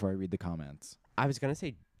 Before I read the comments. I was gonna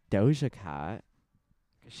say Doja Cat.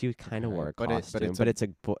 She would kind of Okay, wore a but costume, it's it's a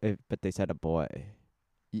but they said a boy.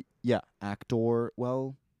 Yeah, actor.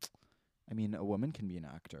 Well, I mean, a woman can be an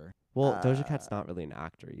actor. Well, Doja Cat's not really an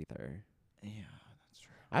actor either. Yeah, that's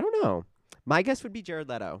true. I don't know. My guess would be Jared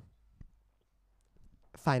Leto.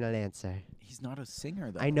 Final answer. He's not a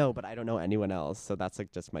singer though. I know, but I don't know anyone else, so that's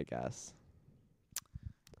like just my guess.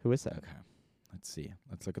 Who is it? Okay. Let's see.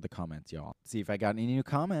 Let's look at the comments, y'all. See if I got any new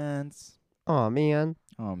comments. Oh man.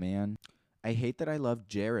 Oh man. I hate that I love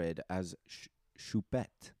Jared as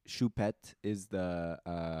Choupette. Choupette is the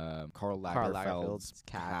Karl Lagerfeld's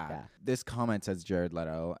cat. Yeah. This comment says Jared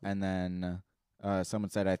Leto, and then someone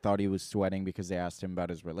said I thought he was sweating because they asked him about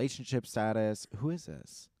his relationship status. Who is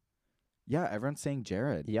this? Yeah, everyone's saying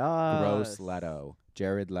Jared. Yeah. Gross Leto.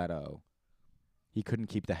 Jared Leto. He couldn't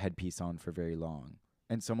keep the headpiece on for very long.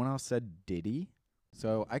 And someone else said Diddy.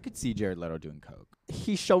 So I could see Jared Leto doing coke.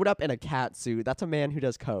 He showed up in a cat suit. That's a man who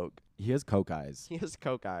does coke. He has coke eyes. He has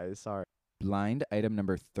coke eyes. Sorry. Blind item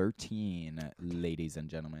number 13, ladies and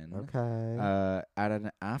gentlemen. Okay. At an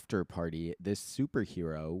after party, this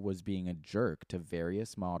superhero was being a jerk to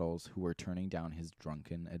various models who were turning down his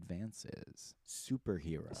drunken advances.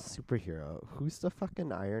 Superhero. Who's the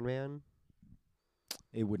fucking Iron Man?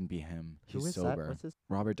 It wouldn't be him. Who He's is that? sober. What's his?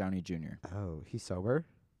 Robert Downey Jr. Oh, he's sober?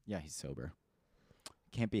 Yeah, he's sober.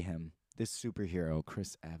 Can't be him. This superhero,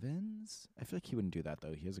 Chris Evans? I feel like he wouldn't do that,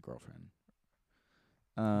 though. He has a girlfriend.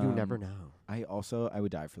 You never know. I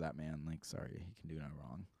would die for that man. Like, sorry, he can do no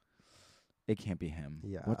wrong. It can't be him.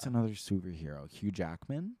 Yeah. What's another superhero? Hugh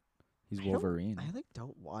Jackman? He's Wolverine. I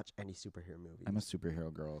don't watch any superhero movies. I'm a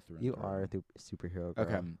superhero girl through and You through. are the superhero girl.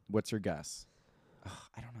 Okay, what's your guess? Ugh,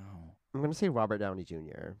 I don't know. I'm gonna say Robert Downey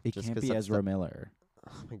Jr. It just can't 'cause be that's Ezra Miller.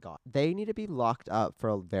 Oh my god. They need to be locked up for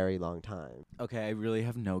a very long time. Okay, I really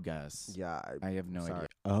have no guess. Yeah. I have no Sorry. idea.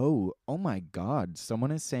 Oh my God.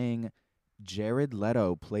 Someone is saying Jared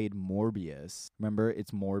Leto played Morbius. Remember,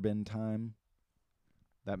 it's Morbin time?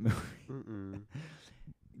 That movie. Mm-mm.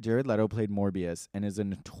 Jared Leto played Morbius and is a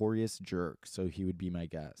notorious jerk, so he would be my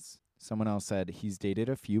guess. Someone else said he's dated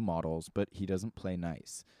a few models, but he doesn't play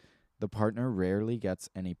nice. The partner rarely gets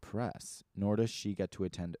any press, nor does she get to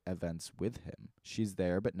attend events with him. She's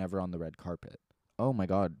there, but never on the red carpet. Oh my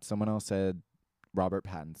God. Someone else said Robert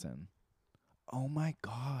Pattinson. Oh my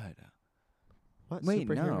God. What Wait,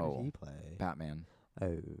 superhero no. did he play? Batman.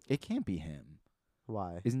 Oh. It can't be him.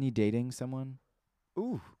 Why? Isn't he dating someone?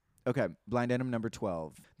 Ooh. Okay, blind item number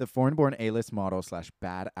 12. The foreign-born A-list model /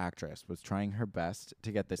 bad actress was trying her best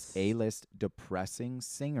to get this A-list depressing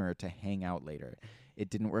singer to hang out later. It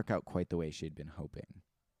didn't work out quite the way she'd been hoping.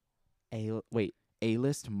 Wait.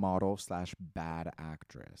 A-list model / bad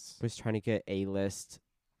actress. Was trying to get A-list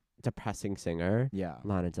depressing singer. Yeah.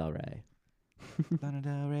 Lana Del Rey. Lana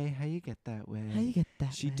Del Rey, how you get that way? How you get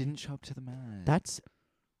that? She way? didn't show up to the match. That's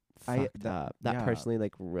fucked up. That yeah. personally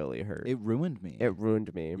like really hurt. It ruined me. It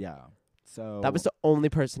ruined me. Yeah. So That was the only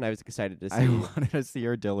person I was excited to see. I wanted to see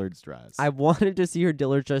her Dillard's dress. I wanted to see her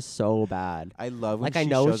Dillard dress so bad. I love when Like, she I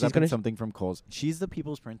know shows she's up gonna in something from Kohl's. She's the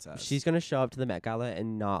people's princess. She's gonna show up to the Met Gala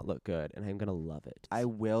and not look good, and I'm gonna love it. I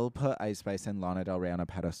will put Ice Spice and Lana Del Rey on a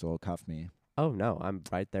pedestal. Cuff me. Oh no, I'm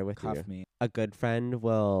right there with Cuff you. me. A good friend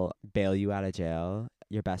will bail you out of jail.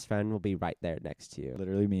 Your best friend will be right there next to you.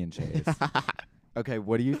 Literally me and Chase. Okay,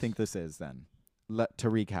 what do you think this is then? To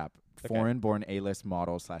recap, Okay. foreign-born A-list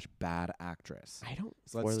model / bad actress. I don't.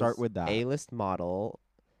 So let's start with that. A-list model.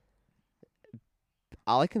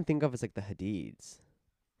 All I can think of is like the Hadids.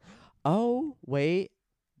 Oh wait,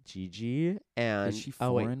 Gigi and Is she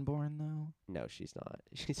oh wait, foreign-born though? no, she's not.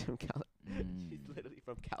 She's from She's literally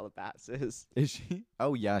from Calabasas. Is she?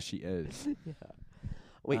 Oh yeah, she is. Yeah.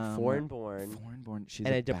 Wait, foreign-born Foreign-born. She's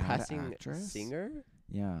and a a depressing bad actress? singer.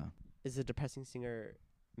 Yeah, Is a depressing singer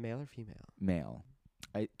male or female? male.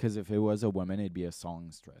 Because if it was a woman, it'd be a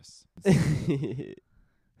songstress. You're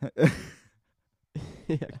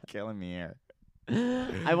killing me here.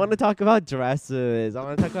 I want to talk about dresses. I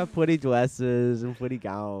want to talk about pretty dresses and pretty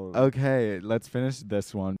gowns. Okay, let's finish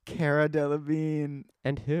this one. Cara Delevingne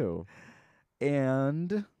And who?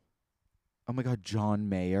 and oh my God, John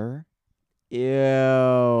Mayer. Ew.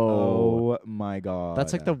 Oh my God,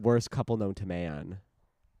 That's like the worst couple known to man.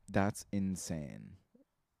 That's insane.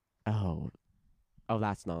 Oh,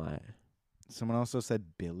 that's not Someone also said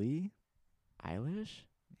Billie. Eilish.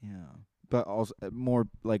 Yeah. But also more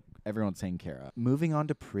like everyone's saying Kara. Moving on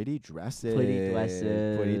to pretty dresses. Pretty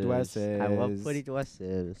dresses. Pretty dresses. I love pretty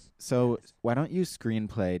dresses. So why don't you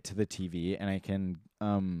screenplay to the TV and I can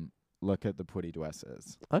look at the pretty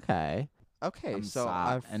dresses. Okay. Okay, I'm so sat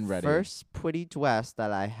our and ready. first pretty dress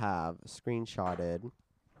that I have screenshotted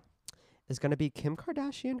is going to be Kim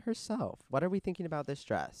Kardashian herself. What are we thinking about this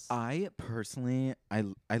dress? I personally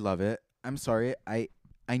I love it. I'm sorry. I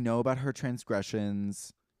know about her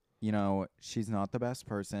transgressions. You know, she's not the best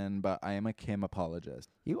person, but I am a Kim apologist.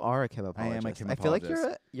 You are a Kim I apologist. am a Kim I feel like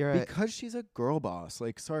apologist. you're a Because she's a girl boss.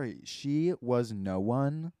 Like, sorry, she was no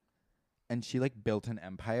one and she like built an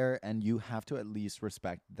empire and you have to at least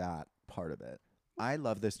respect that part of it. I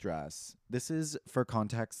love this dress. This is, for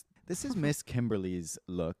context, this is Miss Kimberly's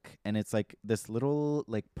look and it's like this little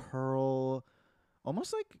like pearl,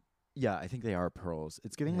 almost like, yeah, I think they are pearls.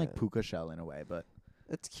 It's giving like Yeah. puka shell in a way, but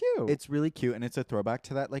It's cute. it's really cute and it's a throwback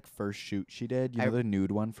to that like first shoot she did. You know, the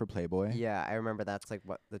nude one for Playboy? yeah, I remember that's like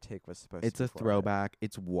what the take was supposed It's to be. a for it. throwback.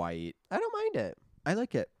 It's white. I don't mind it. I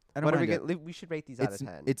like it. I don't What are we mind it. we should rate these out of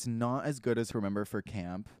 10. It's not as good as Remember for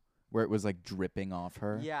Camp, where it was like dripping off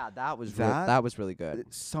her. yeah, that was That- that was really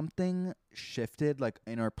good. Something shifted like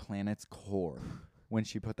in our planet's core when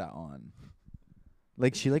she put that on.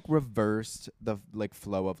 Like she like reversed the like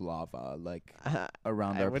flow of lava like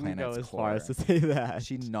around I our wouldn't planet's go as core. far as to say that.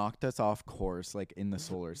 She knocked us off course like in the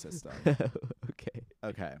solar system. Okay.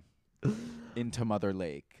 Okay. Into Mother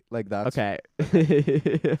Lake. Like that's Okay.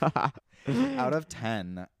 out of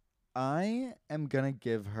 10. I am gonna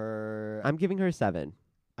give her I'm giving her a 7.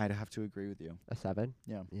 I'd have to agree with you. A 7?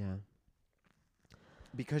 Yeah. Yeah.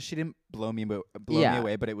 Because she didn't blow me me Yeah.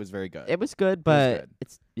 away, but it was very good. It was good, but good.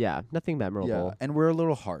 it's nothing memorable. Yeah, and we're a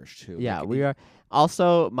little harsh too. Yeah, Like, we are.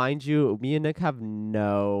 Also, mind you, me and Nick have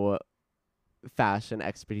no fashion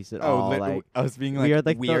expertise at all. Like, I was being we like, are,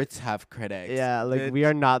 like, we the- are tough critics. yeah, like we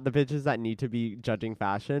are not the bitches that need to be judging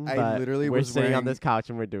fashion. I But literally we're was sitting on wearing- this couch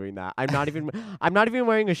and we're doing that. I'm not even. I'm not even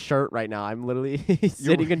wearing a shirt right now. I'm literally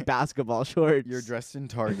sitting in basketball shorts. You're dressed in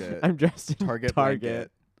Target. I'm dressed in Target. Target.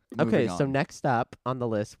 blanket. Okay, Moving so on. next up on the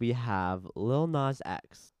list we have Lil Nas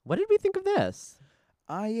X. What did we think of this?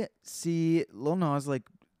 I see Lil Nas like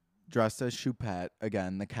dressed as Choupette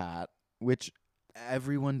again, the cat, which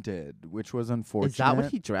everyone did, which was unfortunate. Is that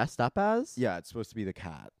what he dressed up as? Yeah, it's supposed to be the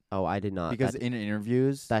cat Oh, I did not. because that, in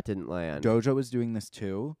interviews, that didn't land. Doja was doing this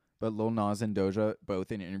too, but Lil Nas and Doja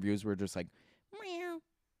both in interviews were just like, meow,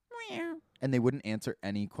 meow, and they wouldn't answer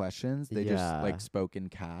any questions. They just Yeah. like spoke in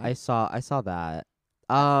cat. I saw that.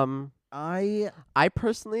 I I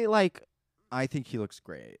personally like think he looks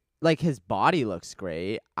great. his body looks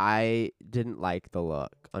great. I didn't like the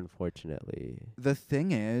look, unfortunately. The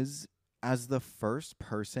thing is, as the first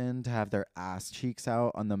person to have their ass cheeks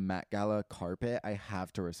out on the Met Gala carpet, I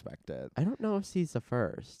have to respect it. I don't know if he's the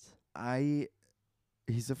first.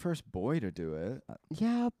 He's the first boy to do it.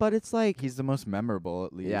 Yeah, but it's like He's the most memorable,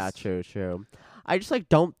 at least. yeah, true. I just like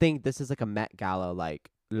don't think this is like a Met Gala like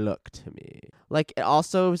look to me. Like it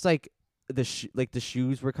also was like the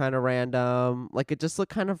shoes were kind of random. Like it just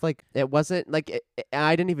looked kind of like it wasn't like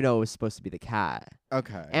I didn't even know it was supposed to be the cat.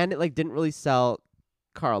 Okay. And it like didn't really sell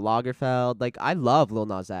Karl Lagerfeld. Like I love Lil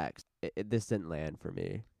Nas X. This didn't land for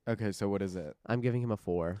me. Okay, so what is it? I'm giving him a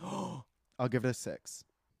 4. I'll give it a 6.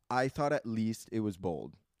 I thought at least it was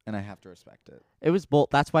bold, and I have to respect it. It was bold.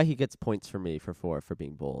 That's why he gets points for me for 4 for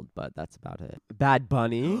being bold. But that's about it. Bad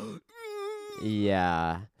Bunny.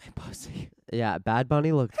 Yeah. My pussy. Yeah, Bad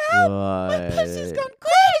Bunny looked good. My pussy's gone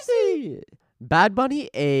crazy. Bad Bunny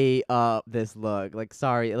this look. Like,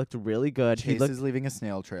 sorry, it looked really good. He Chase looked, is leaving a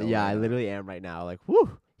snail trail. yeah, right I now. literally am right now. Like,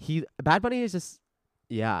 whoo. Bad Bunny is just,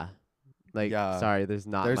 yeah. Like, Yeah. sorry, there's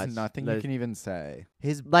not There's much. nothing you can even say.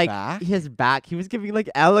 His like back. his back. He was giving like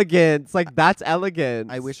elegance. Like that's elegance.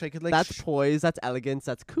 I wish I could like. that's poise. That's elegance.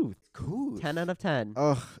 That's couth. cool. 10 out of 10.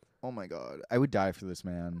 Ugh. Oh my god. I would die for this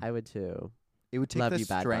man. I would too. It would take love the you,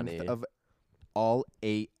 Bad strength Bunny. of all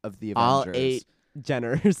 8 of the All Avengers. 8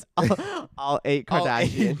 Jenners. all 8 All 8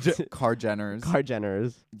 Kardashians. Car Jenners. Car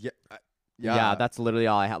Jenners. Yeah. Yeah, that's literally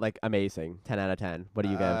all I had. Like amazing. 10 out of 10. What do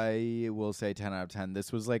you give? I will say 10 out of 10.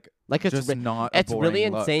 This was like Like it's just not. it's a really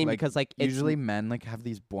boring look. insane Like, because like it's usually men like have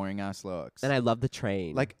these boring ass looks. and I love the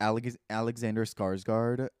train. like Alexander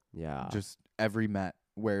Skarsgård. yeah. Just every Met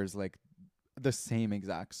wears like the same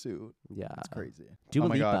exact suit. yeah. It's crazy. Dua Oh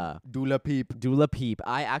my Lipa. god. Dula Peep. Dula Peep.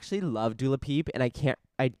 I actually love Dula Peep, and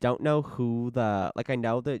I don't know who I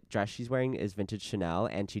know the dress she's wearing is vintage Chanel,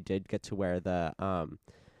 and she did get to wear the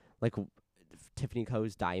like Tiffany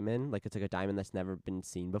Co's diamond. Like it's like a diamond that's never been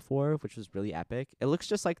seen before, which was really epic. It looks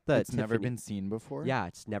just like the It's never been seen before? Yeah,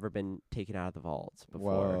 it's never been taken out of the vault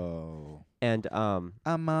before. Whoa. And I'm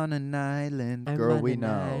on an island, I'm girl, on we an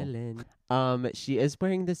know. island. She is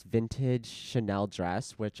wearing this vintage Chanel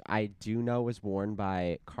dress, which I do know was worn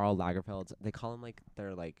by Karl Lagerfeld. They call him like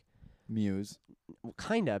their like Muse.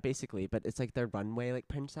 kinda basically, but it's like their runway like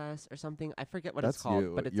princess or something. I forget what That's it's called,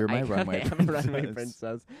 you. but it's You're my I runway am a runway princess.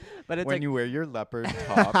 princess. But it's When like you wear your leopard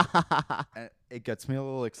top, it gets me a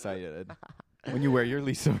little excited. When you wear your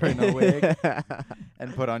Lisa Rinna wig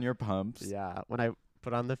and put on your pumps, yeah, when I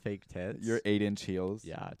put on the fake tits, your 8-inch heels.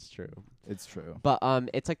 yeah, it's true. It's true. But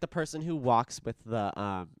it's like the person who walks with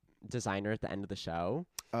the designer at the end of the show.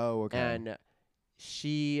 Oh, okay. And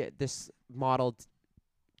this model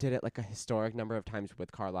did it like a historic number of times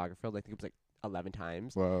with Karl Lagerfeld. I think it was like 11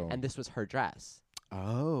 times. Whoa. And this was her dress.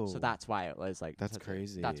 Oh. So that's why it was like. That's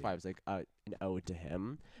crazy. That's why I was like an ode to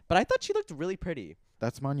him. But I thought she looked really pretty.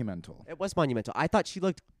 That's monumental. It was monumental. I thought she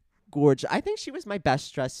looked gorgeous. I think she was my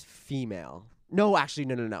best dressed female. No, actually,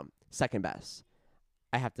 no. Second best.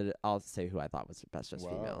 I'll say who I thought was the best dressed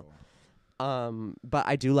female. But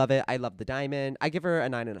I do love it. I love the diamond. I give her a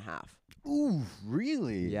 9.5. Ooh,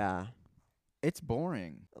 really? Yeah. It's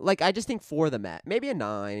boring. Like I just think for the Met, maybe a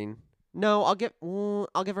 9. No, I'll give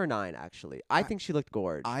her a 9 actually. I think she looked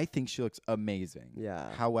gorgeous. I think she looks amazing.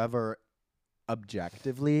 Yeah. However,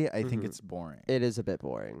 objectively, I think Mhm. it's boring. It is a bit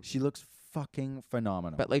boring. She looks fucking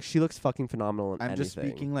phenomenal. But like she looks fucking phenomenal in I'm anything. just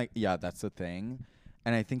speaking like, yeah, that's the thing.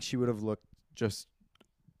 And I think she would have looked just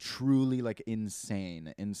truly like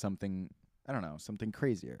insane in something, I don't know, something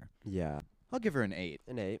crazier. Yeah. I'll give her an 8.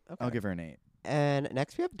 An 8. Okay. I'll give her an 8. And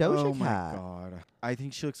next we have Doja Oh Cat. my god. I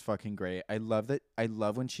think she looks fucking great. I love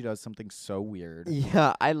when she does something so weird.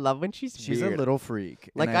 Yeah, I love when she's a weird. little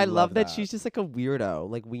freak. Like and I love that she's just like a weirdo.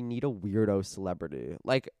 Like we need a weirdo celebrity.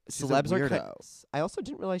 Like She's a celebs are weirdo. I also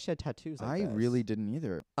didn't realize she had tattoos. Like I this. really didn't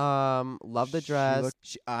either. Love the dress.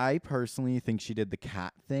 I personally think she did the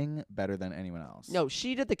cat thing better than anyone else. No,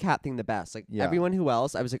 she did the cat thing the best. Like Yeah. everyone who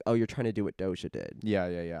else, I was like, oh, you're trying to do what Doja did.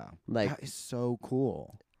 Yeah. Like That is so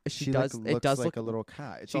cool. she Like, does. looks It does like look a little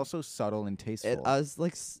cat. It's she- also subtle and tasteful. It does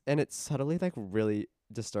like, and it's subtly like really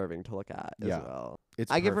disturbing to look at Yeah. as well. It's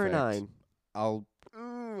I give her a perfect. 9.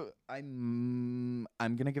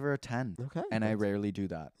 I'm gonna give her a 10. Okay. And I rarely do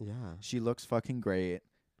that. Yeah. She looks fucking great.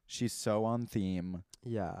 She's so on theme.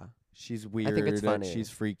 Yeah. She's weird. think it's funny. She's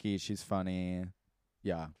freaky. She's funny.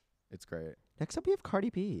 Yeah, it's great. Next up, we have Cardi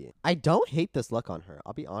B. I don't hate this look on her.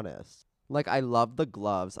 I'll be honest. Like I love the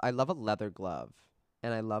gloves. I love a leather glove,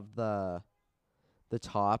 and I love the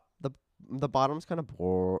top. The bottom's kind of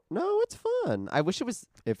No, it's fun. I wish it was.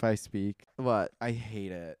 If I speak, What? I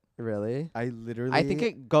hate it. Really? I literally. I think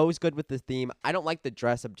it goes good with the theme. I don't like the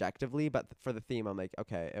dress objectively, but for the theme, I'm like,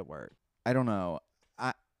 okay, it worked. I don't know.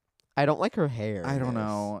 I don't like her hair. I in don't this.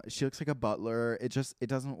 know. She looks like a butler. It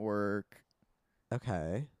doesn't work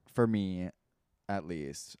Okay. for me, at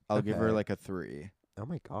least. I'll give her Okay. like a 3. Oh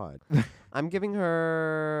my god. I'm giving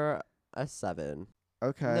her a 7.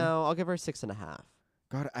 Okay. No, I'll give her a 6.5.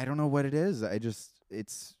 God, I don't know what it is.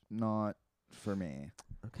 It's not for me.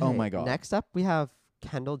 Okay. Oh my God. Next up, we have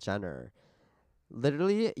Kendall Jenner.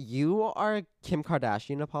 Literally, you are a Kim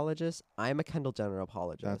Kardashian apologist. I'm a Kendall Jenner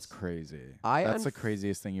apologist. That's crazy. I That's the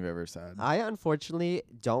craziest thing you've ever said. I unfortunately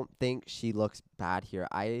don't think she looks bad here.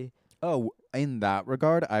 Oh, in that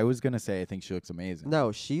regard, I was gonna say I think she looks amazing.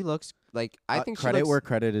 No, she looks like I think credit she looks, where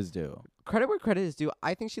credit is due. Credit where credit is due.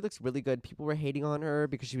 I think she looks really good. People were hating on her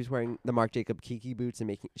because she was wearing the Marc Jacob Kiki boots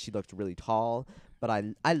and she looked really tall. But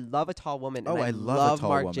I love a tall woman. Oh, and I love a tall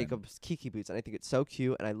Marc woman. Jacobs Kiki boots, and I think it's so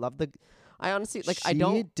cute. And I love I honestly like. She I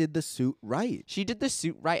don't. did the suit right. She did the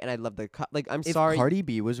suit right, and I love the cut. Like I'm If sorry. Cardi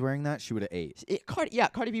B was wearing that, she would have ate.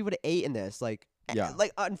 Cardi B would have ate in this. Like Yeah.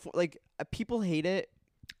 People hate it.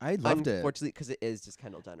 I loved it. Unfortunately, because it is just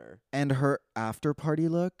Kendall Jenner. And her after party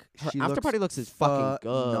look, Her she after party looks is fucking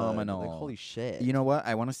good. phenomenal. Like holy shit. You know what?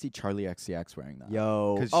 I want to see Charlie XCX wearing that.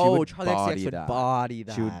 Yo. 'Cause she Oh, would Charlie body XCX would that. body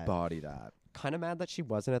that. She would body that. Kind of mad that she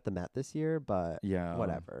wasn't at the Met this year, but Yeah.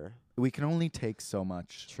 whatever. We can only take so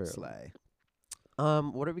much. True. Slay.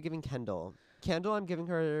 What are we giving Kendall? Kendall, I'm giving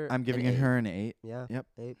her. I'm giving an 8. her an 8. Yeah. Yep.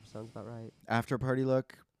 8 sounds about right. After party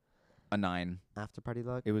look, a 9. After party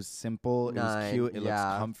look. It was simple. It 9, was cute. It yeah.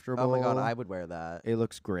 looks comfortable. Oh my god, I would wear that. It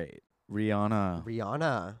looks great. Rihanna.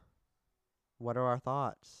 Rihanna. What are our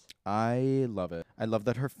thoughts? I love it. I love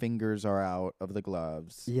that her fingers are out of the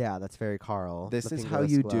gloves. Yeah, that's very Carl. This The is how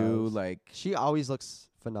fingerless you do gloves. like She always looks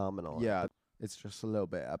phenomenal. yeah. It's just a little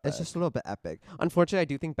bit epic. It's just a little bit epic. Unfortunately, I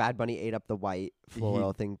do think Bad Bunny ate up the white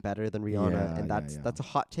floral thing better than Rihanna, Yeah, and yeah. that's a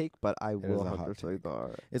hot take, but I is will a hot 100% say take.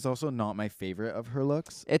 that. It's also not my favorite of her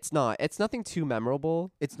looks. It's not. It's nothing too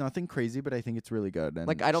memorable. It's nothing crazy, but I think it's really good. And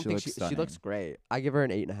Like I don't think looks she stunning. looks great. I give her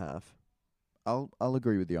an 8.5. I'll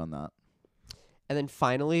agree with you on that. And then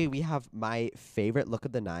finally, we have my favorite look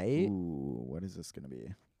of the night, Ooh, what is this gonna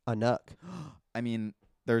be? a Nook. I mean,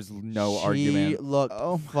 there's no She argument. looked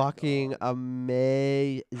Oh my fucking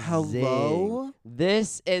amazing. Hello?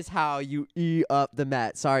 This is how you eat up the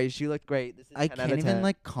Met. Sorry, she looked great. This is I 10 out can't of even 10.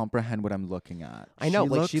 like comprehend what I'm looking at. I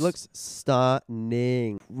know, she looks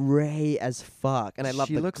stunning, great as fuck, and I love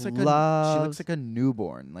she the looks gloves. she looks like a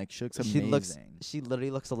newborn. Like she looks amazing. She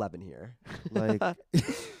literally looks 11 here. Like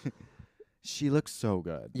she looks so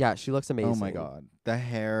good. Yeah, she looks amazing. Oh my god, the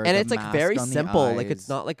hair And the it's like mask very on the simple. Like it's eyes.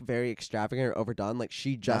 not like very extravagant or overdone. Like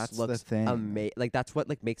she just That's the looks thing. amazing. Like that's what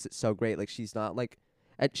like makes it so great. Like she's not like,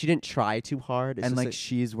 she didn't try too hard. It's and just like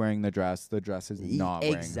she's wearing the dress. The dress is not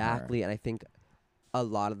wearing her. exactly. And I think a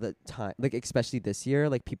lot of the time, like especially this year,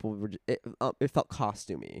 like people were it felt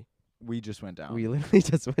costumey. We just went down. We literally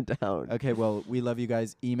just went down. Okay, well, we love you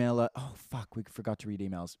guys. Email oh fuck, we forgot to read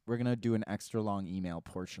emails. We're gonna do an extra long email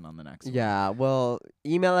portion on the next one. Yeah, well,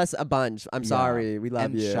 email us a bunch. I'm Yeah. sorry. We love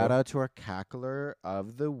and you. shout out to our cackler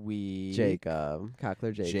of the week, Jacob.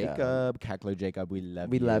 Cackler Jacob. Cackler Jacob. We love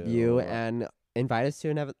We you. love you. And invite us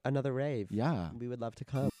to another rave. yeah. We would love to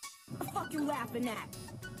come. What the fuck you laughing at?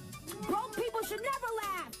 Broke people should never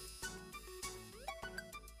laugh.